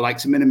emotionally about the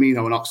likes of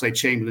Minamino and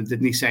Oxlade-Chamberlain,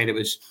 didn't he? Saying it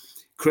was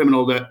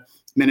criminal that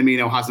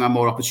Minamino hasn't had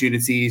more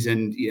opportunities,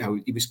 and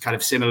he was kind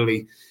of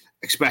similarly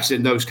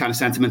expressing those kind of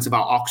sentiments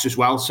about Ox as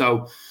well.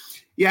 So,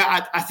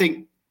 yeah, I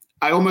think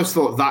I almost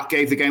thought that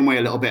gave the game away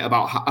a little bit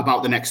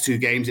about the next two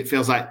games. It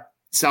feels like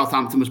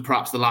Southampton was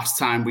perhaps the last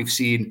time we've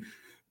seen,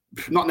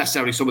 not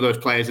necessarily some of those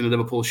players in a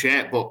Liverpool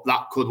shirt, but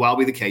that could well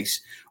be the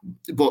case.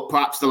 But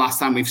perhaps the last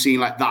time we've seen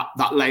like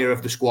that layer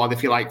of the squad,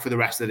 if you like, for the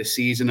rest of the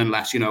season,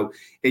 unless,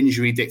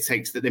 injury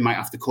dictates that they might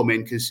have to come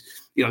in, because,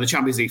 the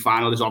Champions League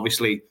final is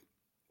obviously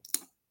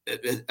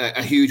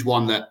a huge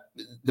one that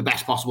the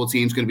best possible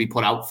team's going to be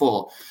put out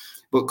for.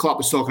 But Klopp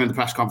was talking in the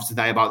press conference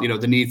today about,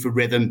 the need for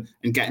rhythm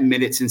and getting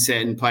minutes in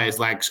certain players'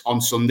 legs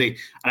on Sunday.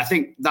 And I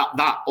think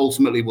that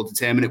ultimately will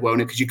determine it,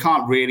 won't it? Because you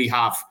can't really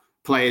have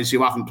players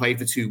who haven't played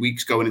for 2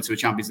 weeks going into a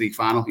Champions League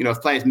final.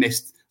 If players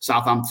missed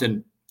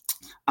Southampton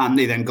and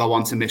they then go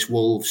on to miss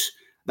Wolves,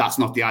 that's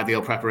not the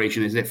ideal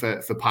preparation, is it,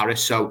 for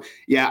Paris? So,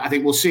 yeah, I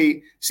think we'll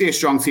see a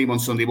strong team on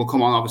Sunday. We'll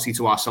come on, obviously,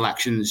 to our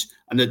selections,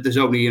 and there's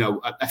only,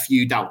 a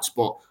few doubts,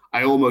 but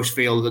I almost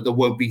feel that there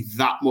won't be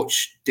that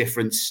much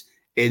difference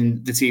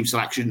in the team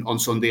selection on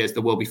Sunday as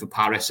there will be for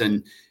Paris.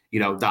 And,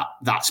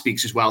 that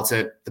speaks as well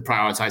to the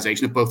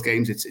prioritisation of both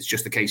games. It's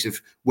just a case of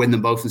win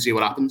them both and see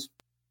what happens.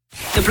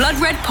 The Blood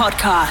Red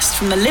Podcast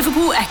from the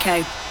Liverpool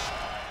Echo.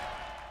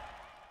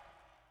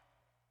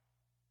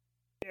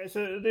 Yeah,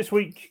 so this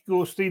week,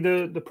 Gorsty,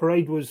 the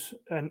parade was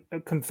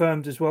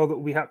confirmed as well that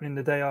will be happening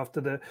the day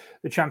after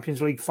the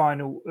Champions League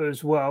final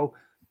as well.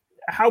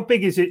 How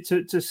big is it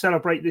to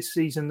celebrate this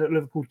season that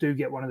Liverpool do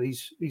get one of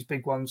these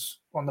big ones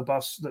on the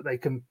bus that they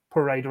can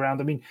parade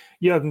around? I mean,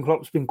 Jurgen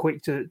Klopp's been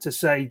quick to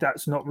say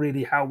that's not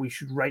really how we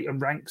should rate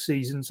and rank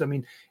seasons. I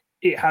mean,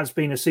 it has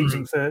been a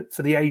season for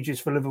the ages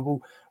for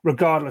Liverpool,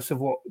 regardless of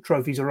what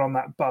trophies are on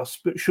that bus.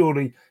 But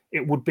surely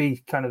it would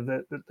be kind of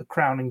the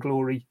crowning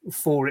glory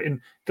for it. And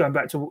going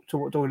back to what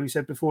Doyley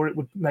said before, it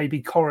would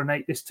maybe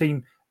coronate this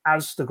team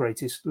as the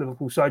greatest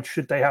Liverpool side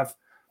should they have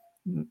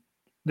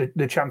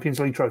the Champions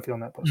League trophy on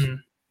that bus.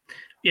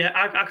 Yeah,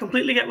 I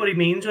completely get what he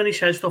means when he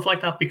says stuff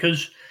like that,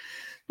 because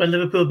when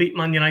Liverpool beat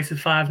Man United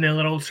 5-0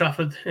 at Old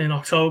Trafford in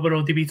October,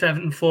 or they beat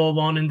Everton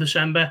 4-1 in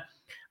December,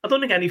 I don't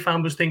think any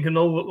fan was thinking,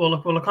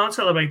 well, I can't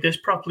celebrate this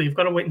properly. You've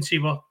got to wait and see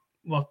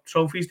what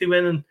trophies they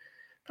win. And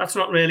that's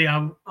not really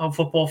how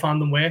football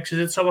fandom works, is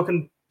it? So I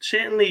can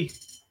certainly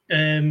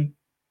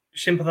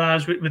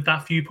sympathise with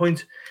that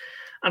viewpoint.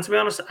 And to be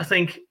honest, I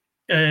think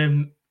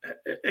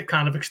it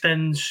kind of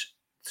extends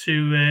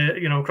to,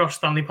 across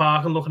Stanley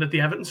Park, and looking at the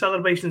Everton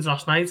celebrations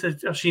last night.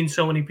 I've seen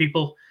so many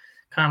people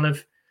kind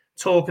of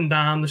talking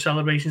down the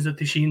celebrations that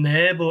they've seen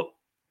there, but,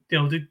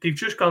 they've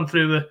just gone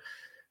through a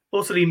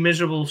utterly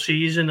miserable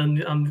season,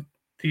 and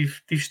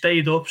they've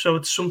stayed up, so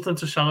it's something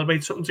to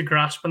celebrate, something to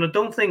grasp. And I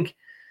don't think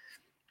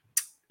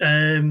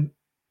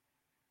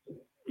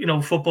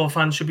football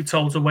fans should be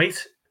told to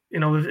wait.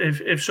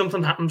 If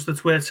something happens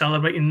that's worth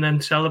celebrating, then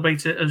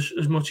celebrate it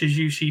as much as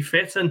you see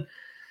fit. And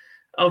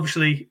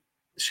obviously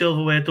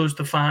silverware does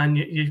define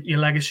your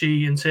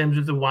legacy in terms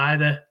of the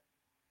wider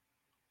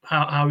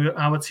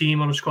how a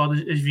team or a squad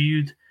is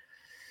viewed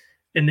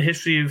in the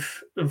history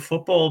of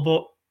football.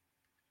 But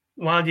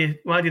while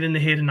you're in the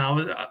here and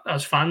now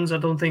as fans, I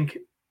don't think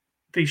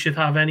they should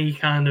have any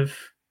kind of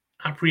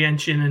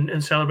apprehension in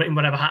celebrating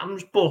whatever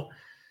happens. But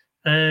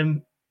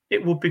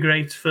it would be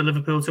great for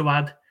Liverpool to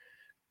add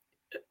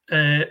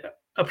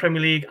a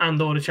Premier League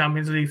and or a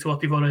Champions League to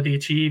what they've already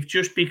achieved,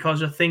 just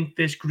because I think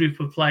this group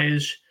of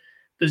players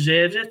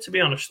deserves it, to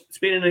be honest. It's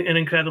been an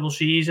incredible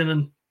season,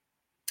 and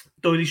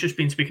Doyley's just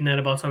been speaking there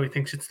about how he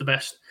thinks it's the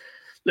best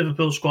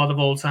Liverpool squad of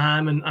all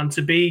time, and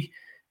to be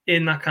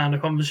in that kind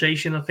of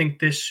conversation, I think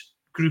this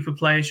group of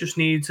players just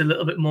needs a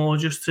little bit more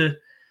just to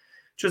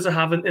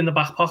have it in the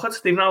back pocket.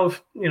 They've now,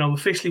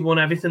 officially won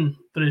everything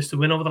there is to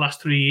win over the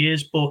last 3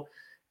 years, but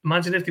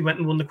imagine if they went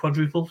and won the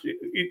quadruple.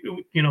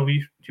 You'd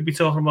be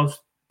talking about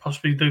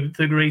possibly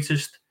the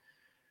greatest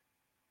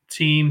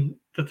team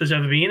that there's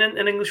ever been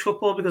in English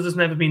football, because it's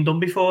never been done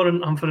before,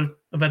 and for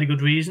a very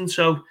good reason.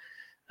 So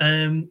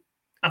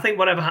I think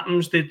whatever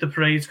happens, the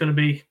parade's going to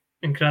be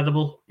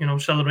incredible,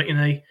 celebrating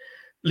a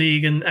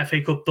league and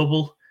FA Cup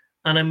double,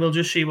 and then we'll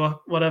just see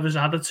whatever's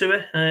added to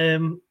it.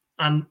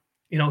 And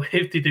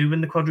if they do win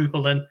the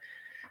quadruple, then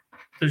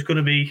there's going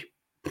to be,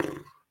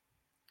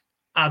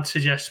 I'd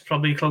suggest,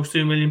 probably close to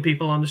 1 million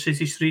people on the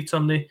city streets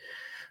on May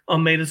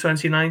the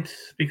 29th,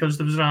 because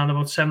there was around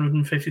about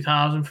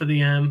 750,000 for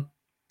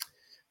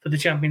the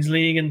Champions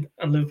League, and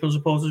Liverpool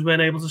supporters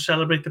weren't able to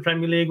celebrate the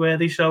Premier League, were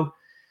they? So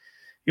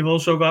you've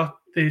also got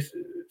the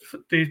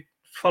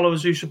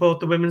followers who support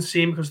the women's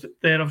team, because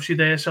they're obviously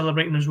there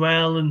celebrating as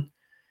well, and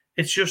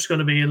it's just going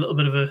to be a little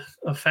bit of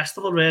a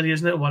festival, really,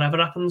 isn't it? Whatever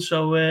happens.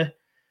 So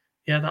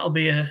that'll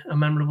be a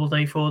memorable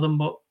day for them.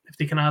 But if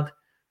they can add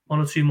one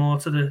or two more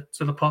to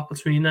the pot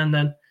between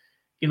then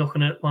you're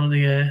looking at one of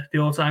the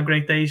all-time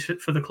great days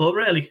for the club,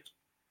 really.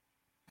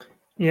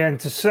 Yeah, and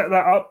to set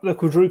that up, the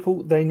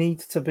quadruple, they need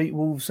to beat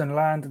Wolves and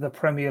land the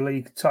Premier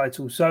League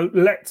title. So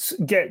let's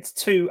get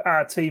to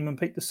our team and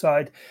pick the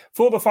side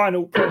for the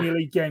final Premier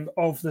League game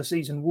of the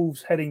season.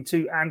 Wolves heading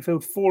to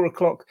Anfield,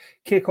 4:00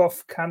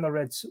 kickoff. Can the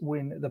Reds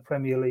win the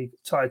Premier League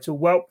title?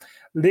 Well,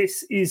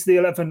 this is the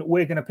 11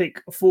 we're going to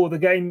pick for the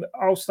game.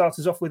 I'll start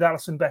us off with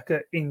Alisson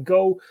Becker in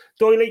goal.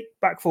 Doyley,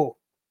 back four.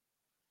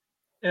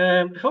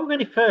 Before we go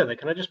any further,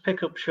 can I just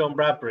pick up Sean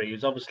Bradbury,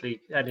 who's obviously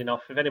heading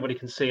off? If anybody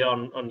can see it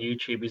on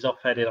YouTube, he's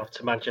heading off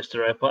to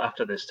Manchester Airport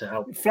after this to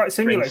help. Flight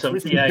simulator.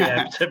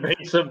 To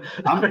bring some.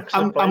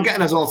 I'm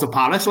getting us all to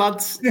Paris,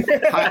 lads.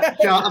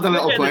 Out the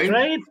little plane.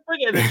 We're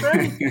getting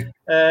the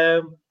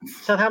train.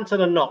 Southampton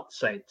are not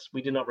Saints.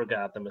 We do not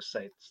regard them as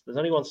Saints. There's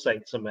only one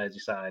Saints on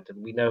Merseyside,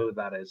 and we know who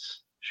that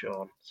is,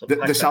 Sean. So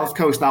the South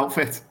Coast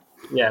outfit.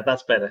 Yeah,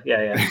 that's better.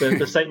 Yeah.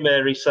 The St.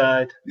 Mary's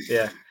side.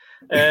 Yeah.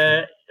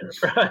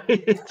 Right.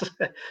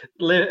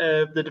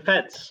 The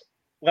defence.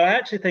 Well, I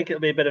actually think it'll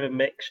be a bit of a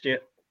mixture.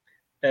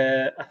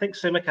 I think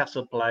Tsimikas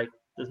will play.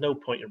 There's no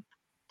point in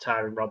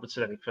tiring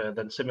Robertson any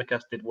further. And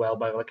Tsimikas did well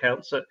by all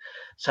accounts at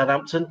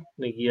Southampton.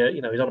 He's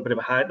on a bit of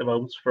a high at the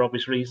moment for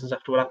obvious reasons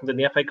after what happened in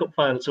the FA Cup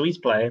final. So he's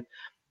playing.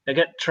 I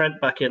get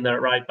Trent back in there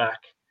at right back.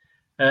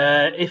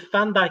 If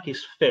Van Dijk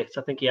is fit,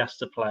 I think he has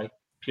to play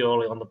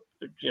purely on the,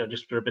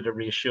 just for a bit of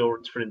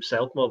reassurance for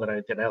himself more than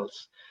anything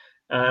else.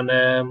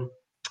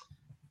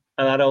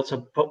 And I'd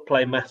also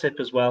play Matip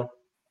as well.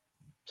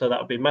 So that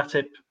would be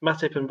Matip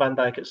and Van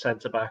Dijk at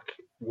centre-back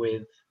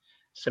with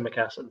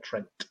Tsimikas and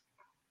Trent.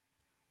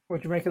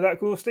 What do you make of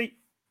that, Gorsty?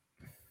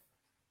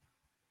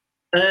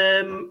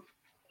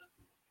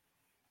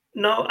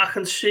 No, I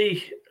can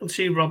see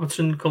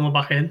Robertson coming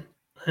back in.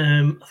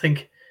 I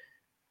think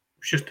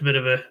it's just a bit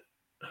of a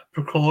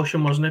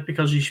precaution, wasn't it?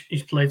 Because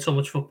he's played so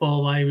much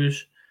football while he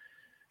was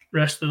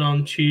rested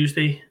on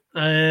Tuesday.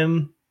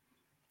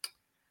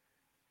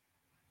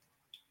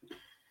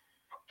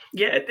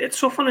 Yeah, it's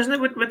tough one, isn't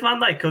it, with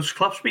Van Dijk? Because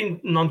Klopp's been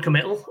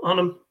non-committal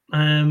on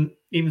him,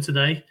 even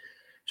today.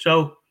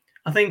 So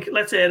I think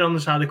let's err on the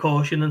side of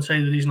caution and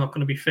say that he's not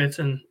going to be fit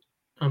and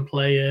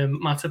play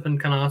Matip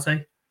and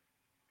Konate.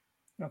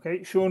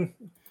 Okay, Sean,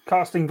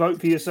 casting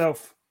vote for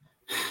yourself.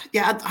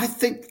 Yeah, I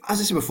think, as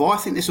I said before, I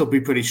think this will be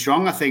pretty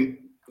strong. I think,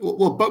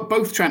 well,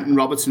 both Trent and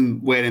Robertson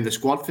were in the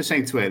squad for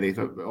St. Worthy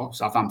or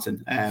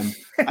Southampton.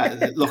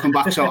 Looking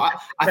back, so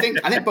I think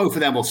both of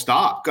them will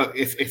start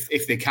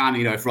if they can.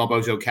 If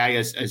Robbo's okay,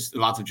 as the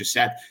lads have just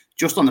said,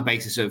 just on the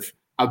basis of,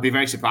 I'd be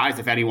very surprised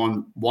if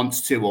anyone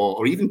wants to,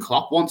 or even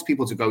Klopp wants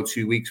people to go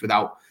 2 weeks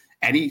without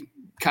any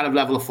kind of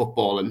level of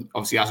football, and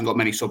obviously hasn't got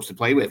many subs to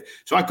play with.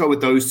 So I'd go with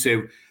those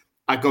two.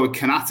 I'd go with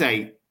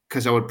Konate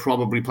because I would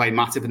probably play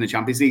Matip in the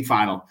Champions League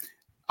final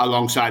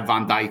alongside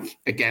Van Dijk,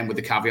 again with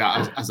the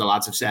caveat, as the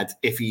lads have said,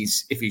 if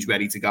he's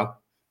ready to go.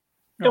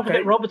 Don't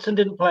forget, Robertson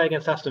didn't play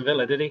against Aston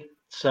Villa, did he?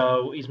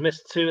 So he's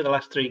missed 2 of the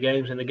last 3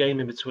 games. In the game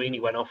in between,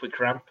 he went off with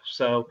cramp.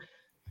 So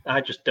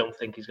I just don't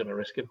think he's going to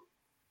risk him.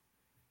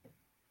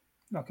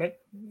 Okay,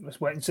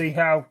 let's wait and see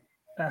how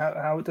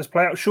it does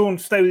play out. Sean,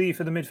 stay with you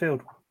for the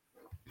midfield.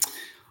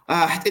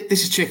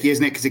 This is tricky,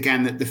 isn't it? Because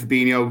again, the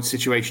Fabinho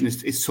situation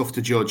is tough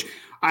to judge.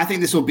 I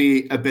think this will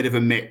be a bit of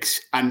a mix,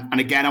 and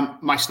again,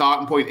 my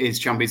starting point is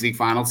Champions League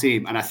final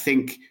team, and I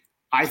think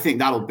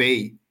that'll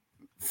be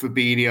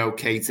Fabinho,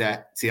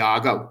 Keita,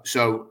 Thiago.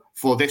 So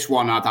for this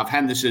one, I'd have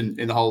Henderson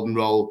in the holding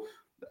role.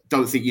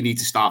 Don't think you need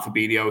to start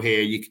Fabinho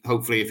here.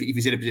 Hopefully, if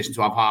he's in a position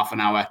to have half an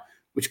hour,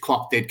 which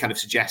Klopp did kind of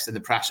suggest in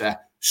the presser,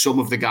 some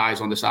of the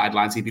guys on the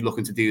sidelines, he'd be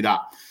looking to do that.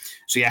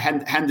 So yeah,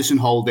 Henderson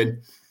holding.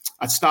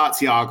 I'd start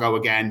Thiago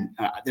again.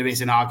 There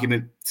is an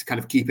argument to kind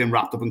of keep him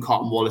wrapped up in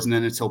cotton wool, isn't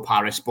it, until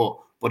Paris. But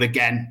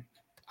again,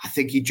 I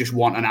think he'd just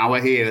want an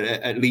hour here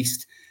at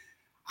least.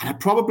 And I'd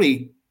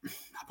probably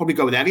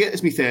go with Elliott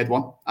as my third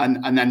one,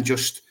 and then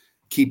just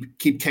keep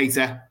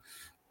Keita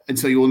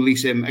until you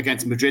unleash him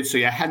against Madrid. So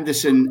yeah,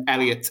 Henderson,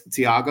 Elliott,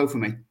 Thiago for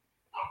me.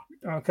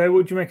 Okay,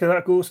 what do you make of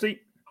that, Gorsty?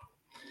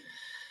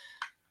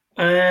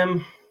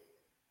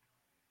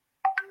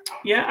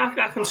 Yeah,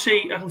 I can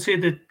see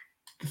the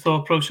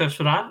thought process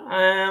for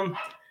that.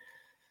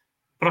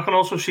 But I can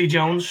also see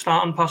Jones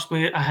starting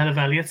possibly ahead of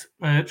Elliott.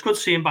 It's good to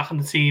see him back in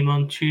the team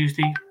on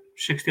Tuesday,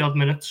 60-odd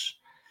minutes.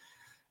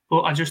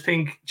 But I just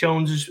think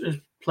Jones has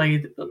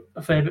played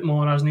a fair bit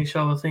more, hasn't he?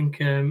 So I think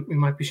we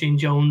might be seeing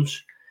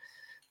Jones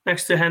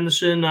next to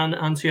Henderson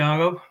and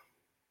Thiago.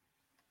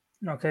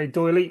 Okay,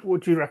 Doyley,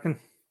 what do you reckon?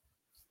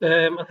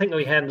 I think it'll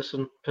be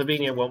Henderson.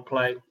 Fabinho won't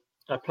play.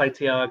 I play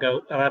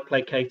Thiago and I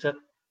play Keita.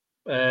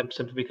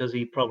 Simply because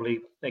he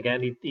probably,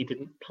 again, he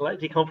didn't play.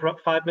 Did he come for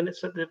about 5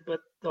 minutes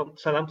on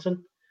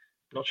Southampton?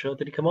 Not sure.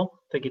 Did he come on?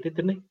 I think he did,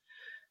 didn't he?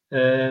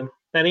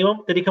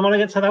 Anyone? Did he come on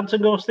against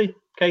Southampton, Ghosty?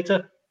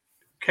 Keita?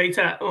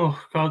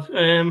 Oh, God.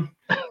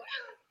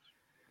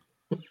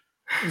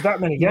 Is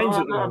that many games?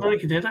 No, I don't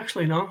think he did,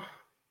 actually, no.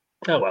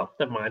 Oh, well,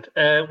 never mind.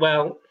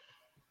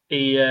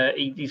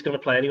 He's going to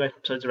play anyway,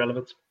 so it's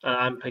irrelevant.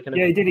 I'm picking him.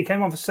 Yeah, he did. He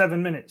came on for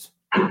 7 minutes.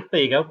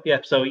 There you go. Yeah,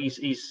 so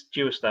he's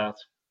due a start.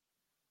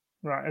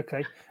 Right.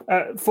 Okay.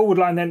 Forward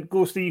line then,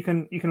 Gorsty, you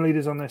can lead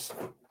us on this.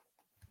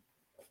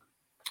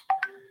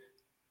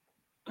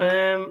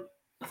 I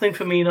think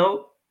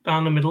Firmino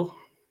down the middle.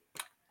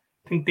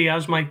 I think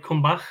Diaz might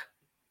come back.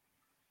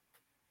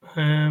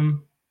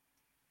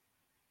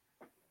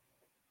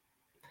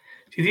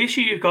 See, the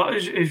issue you've got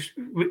is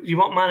you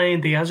want Mane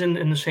and Diaz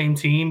in the same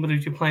team, but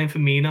if you're playing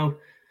Firmino,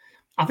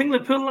 I think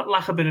Liverpool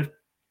lack a bit of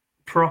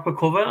proper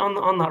cover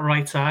on that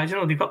right side. You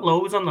know, they've got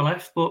loads on the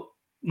left, but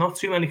not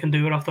too many can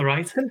do it off the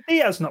right. Can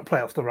Diaz not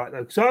play off the right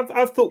though? So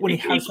I've thought when he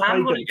has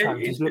played at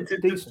times, he's looked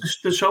decent.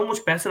 There's so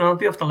much better, aren't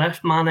they, off the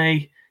left?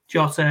 Mane,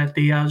 Jota,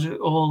 Diaz,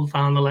 all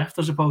down the left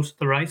as opposed to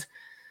the right.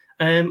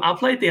 I'll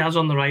play Diaz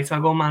on the right.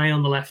 I'll go Mane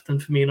on the left and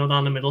Firmino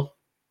down the middle.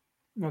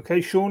 Okay,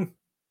 Sean.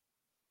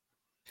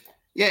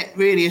 Yeah, it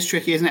really is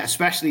tricky, isn't it?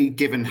 Especially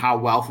given how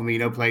well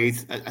Firmino played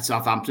at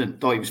Southampton.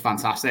 Thought he was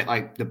fantastic,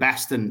 like the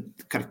best and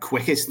kind of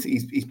quickest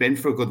he's been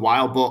for a good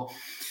while. But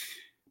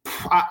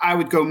I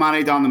would go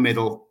Mane down the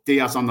middle,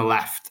 Diaz on the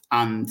left,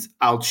 and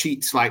I'll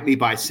cheat slightly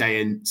by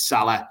saying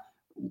Salah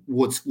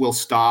will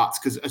start,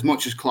 because as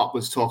much as Klopp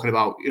was talking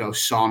about, you know,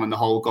 Son and the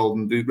whole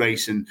Golden Boot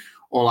race and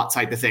all that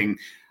type of thing,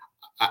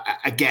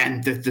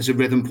 again, there's a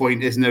rhythm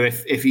point, isn't there?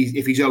 If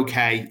he's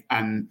okay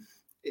and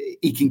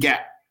he can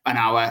get an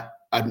hour.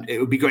 And it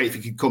would be great if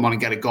he could come on and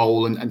get a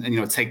goal and you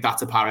know, take that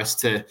to Paris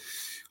to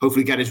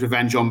hopefully get his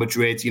revenge on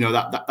Madrid. You know,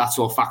 that's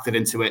all factored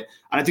into it.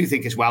 And I do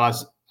think as well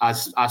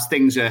as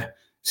things are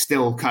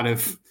still kind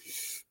of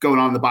going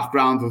on in the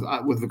background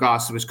with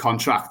regards to his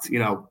contract, you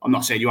know, I'm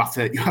not saying you have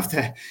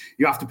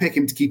to pick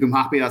him to keep him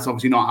happy. That's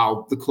obviously not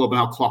how the club and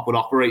how Klopp would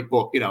operate.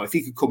 But, you know, if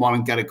he could come on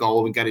and get a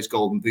goal and get his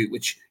Golden Boot,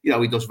 which, you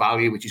know, he does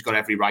value, which he's got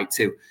every right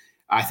to,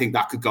 I think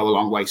that could go a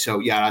long way. So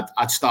yeah,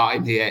 I'd start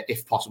him here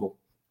if possible.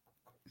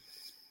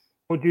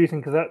 What do you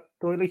think of that,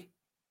 Doyley?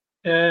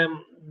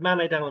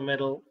 Mane down the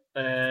middle,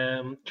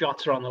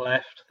 Jota on the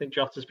left. I think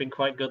Jota's been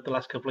quite good the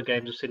last couple of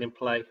games I've seen him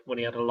play, when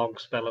he had a long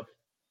spell of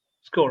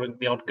scoring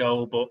the odd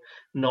goal, but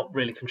not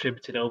really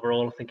contributing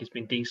overall. I think he's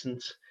been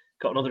decent.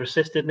 Got another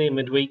assist, didn't he,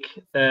 midweek?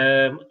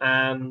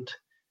 And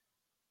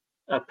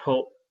I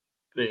put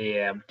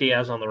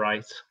Diaz on the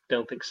right.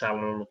 Don't think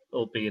Salah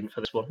will be in for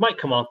this one. Might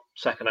come on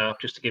second half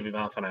just to give him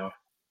half an hour.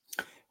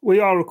 We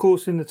are, of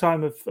course, in the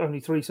time of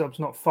only 3 subs,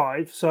 not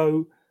 5.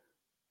 So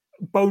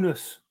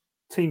bonus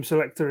team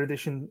selector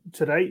edition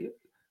today.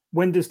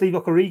 When does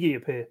Divock Origi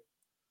appear?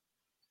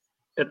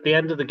 At the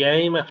end of the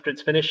game, after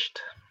it's finished.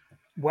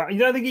 Well, you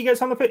don't think he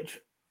gets on the pitch?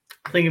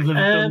 I think if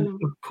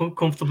Liverpool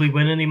comfortably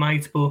winning, he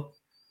might, but...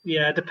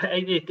 Yeah,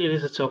 it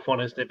is a tough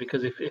one, isn't it?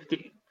 Because if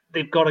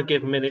they've got to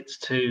give minutes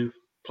to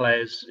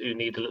players who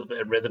need a little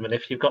bit of rhythm, and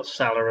if you've got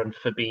Salah and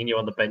Fabinho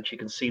on the bench, you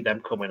can see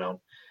them coming on.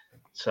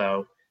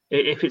 So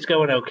if it's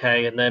going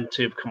okay and them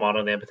two come on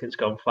and everything's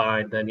going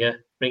fine, then yeah,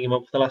 bring him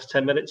up for the last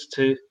 10 minutes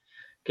to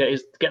get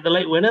the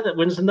late winner that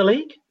wins in the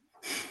league.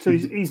 So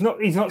he's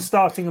not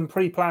starting and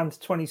pre-planned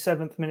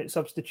 27th minute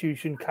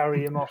substitution,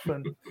 carry him off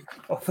and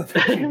off the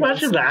pitch.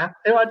 Imagine that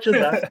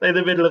in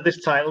the middle of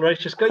this title race,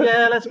 just go,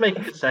 yeah, let's make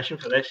a concession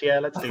for this. Yeah,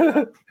 let's do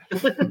that.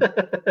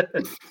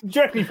 Do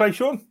you reckon he plays,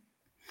 Sean?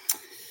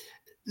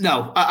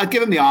 No, I'd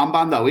give him the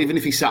armband though, even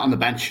if he sat on the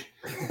bench.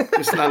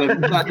 Just let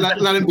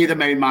him be the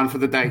main man for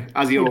the day,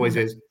 as he always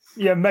is.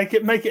 Yeah, make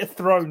it a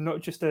throne,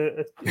 not just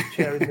a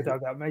chair in the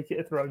dugout. Make it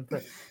a throne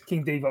for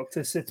King Divock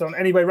to sit on.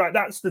 Anyway, right,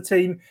 that's the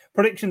team.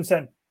 Predictions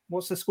then.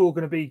 What's the score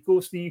going to be?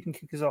 Gorsty, you can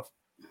kick us off.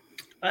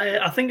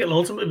 I think it'll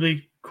ultimately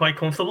be quite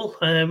comfortable.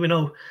 We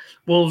know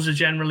Wolves are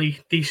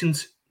generally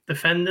decent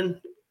defending,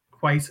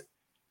 quite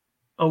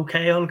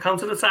okay on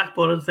counter-attack,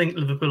 but I think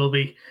Liverpool will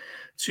be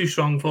too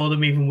strong for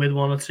them, even with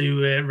 1 or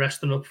 2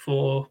 resting up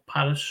for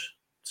Paris.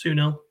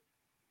 2-0.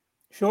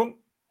 Sean?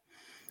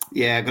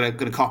 Yeah,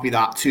 gonna copy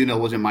that. 2-0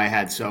 was in my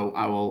head, so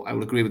I will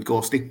agree with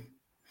Gorsty.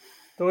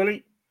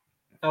 Doyley?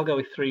 I'll go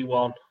with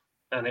 3-1.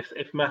 And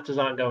if matters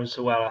aren't going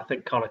so well, I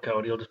think Conor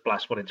Cody will just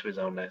blast one into his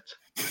own net.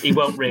 He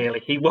won't really,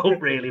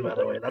 by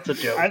the way. That's a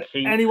joke.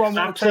 He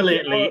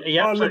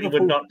absolutely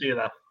would not do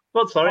that.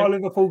 Well, sorry. Are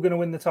Liverpool going to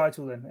win the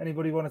title then?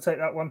 Anybody want to take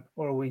that one,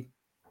 or are we?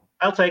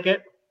 I'll take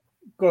it.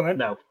 Go on then.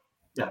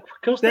 No, of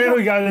course. There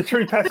we go. The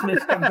true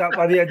pessimist comes out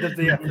by the end of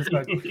the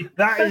episode.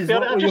 That is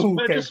what I've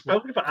just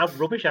spoken about how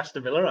rubbish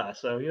Aston Villa are.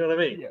 So you know what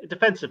I mean. Yeah.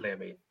 Defensively.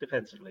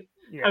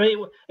 Yeah. I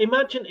mean,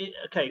 imagine.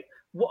 Okay,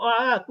 we'll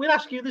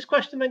ask you this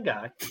question then,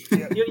 Guy.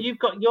 Yeah.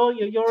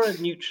 You're a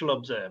neutral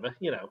observer.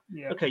 You know.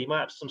 Yeah. Okay, you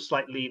might have some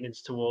slight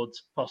leanings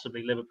towards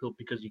possibly Liverpool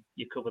because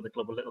you cover the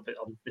club a little bit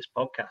on this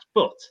podcast.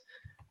 But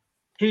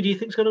who do you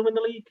think is going to win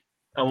the league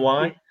and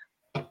why?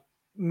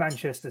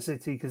 Manchester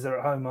City, because they're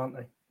at home, aren't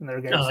they? And they're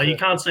against. You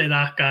can't say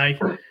that, Guy,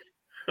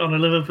 on a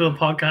Liverpool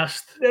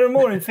podcast. They're a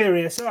more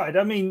inferior side.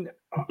 I mean,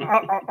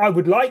 I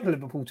would like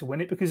Liverpool to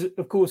win it because,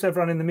 of course,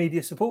 everyone in the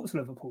media supports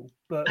Liverpool.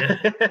 But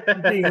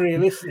being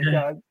realistic,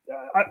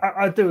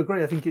 I do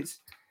agree. I think it's.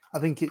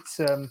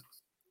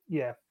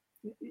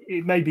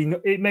 It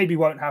maybe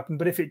won't happen,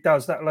 but if it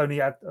does, that'll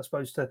only add, I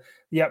suppose, to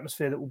the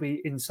atmosphere that will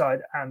be inside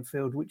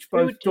Anfield, which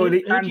both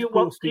Doyley and who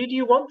do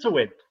you want to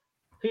win?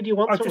 Who do you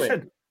want to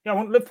win? Yeah, I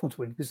want Liverpool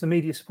to win because the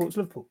media supports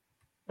Liverpool.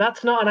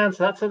 That's not an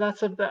answer.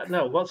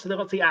 No. What's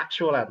the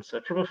actual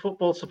answer from a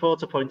football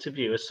supporter point of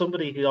view? As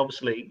somebody who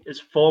obviously is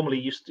formerly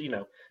used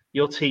to,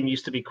 your team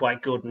used to be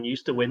quite good and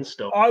used to win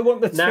stuff. I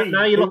want the team.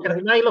 Now you're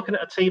looking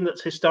at a team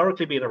that's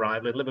historically been a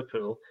rival in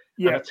Liverpool,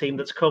 and a team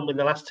that's come in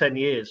the last 10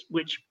 years,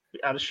 which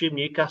I'd assume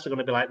Newcastle are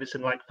going to be like this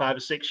in like 5 or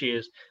 6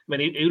 years. I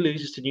mean, who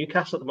loses to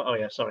Newcastle at the moment?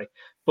 Oh yeah, sorry,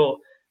 but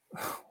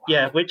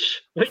yeah, who do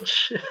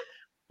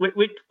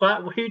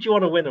you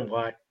want to win and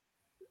why?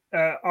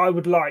 I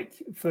would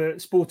like, for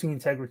sporting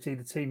integrity,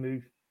 the team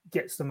who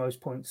gets the most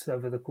points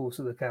over the course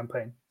of the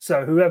campaign.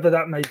 So whoever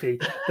that may be,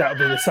 that'll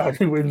be the side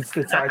who wins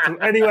the title.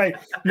 Anyway,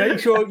 make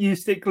sure you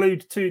stick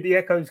glued to the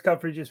Echo's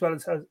coverage as well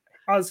as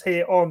us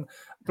here on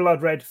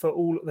Blood Red for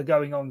all the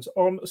going-ons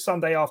on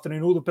Sunday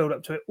afternoon, all the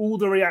build-up to it, all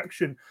the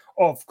reaction,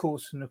 of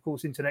course, and of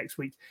course into next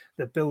week,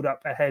 the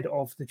build-up ahead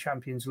of the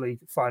Champions League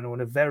final,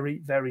 and a very,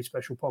 very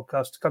special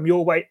podcast to come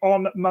your way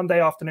on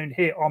Monday afternoon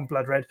here on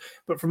Blood Red.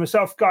 But from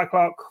myself, Guy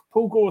Clark,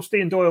 Paul Gore,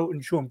 Ian Doyle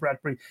and Sean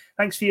Bradbury,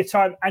 thanks for your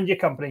time and your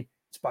company.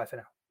 It's bye for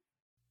now.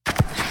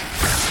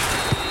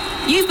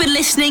 You've been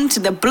listening to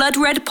the Blood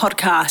Red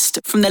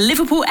podcast from the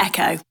Liverpool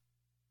Echo.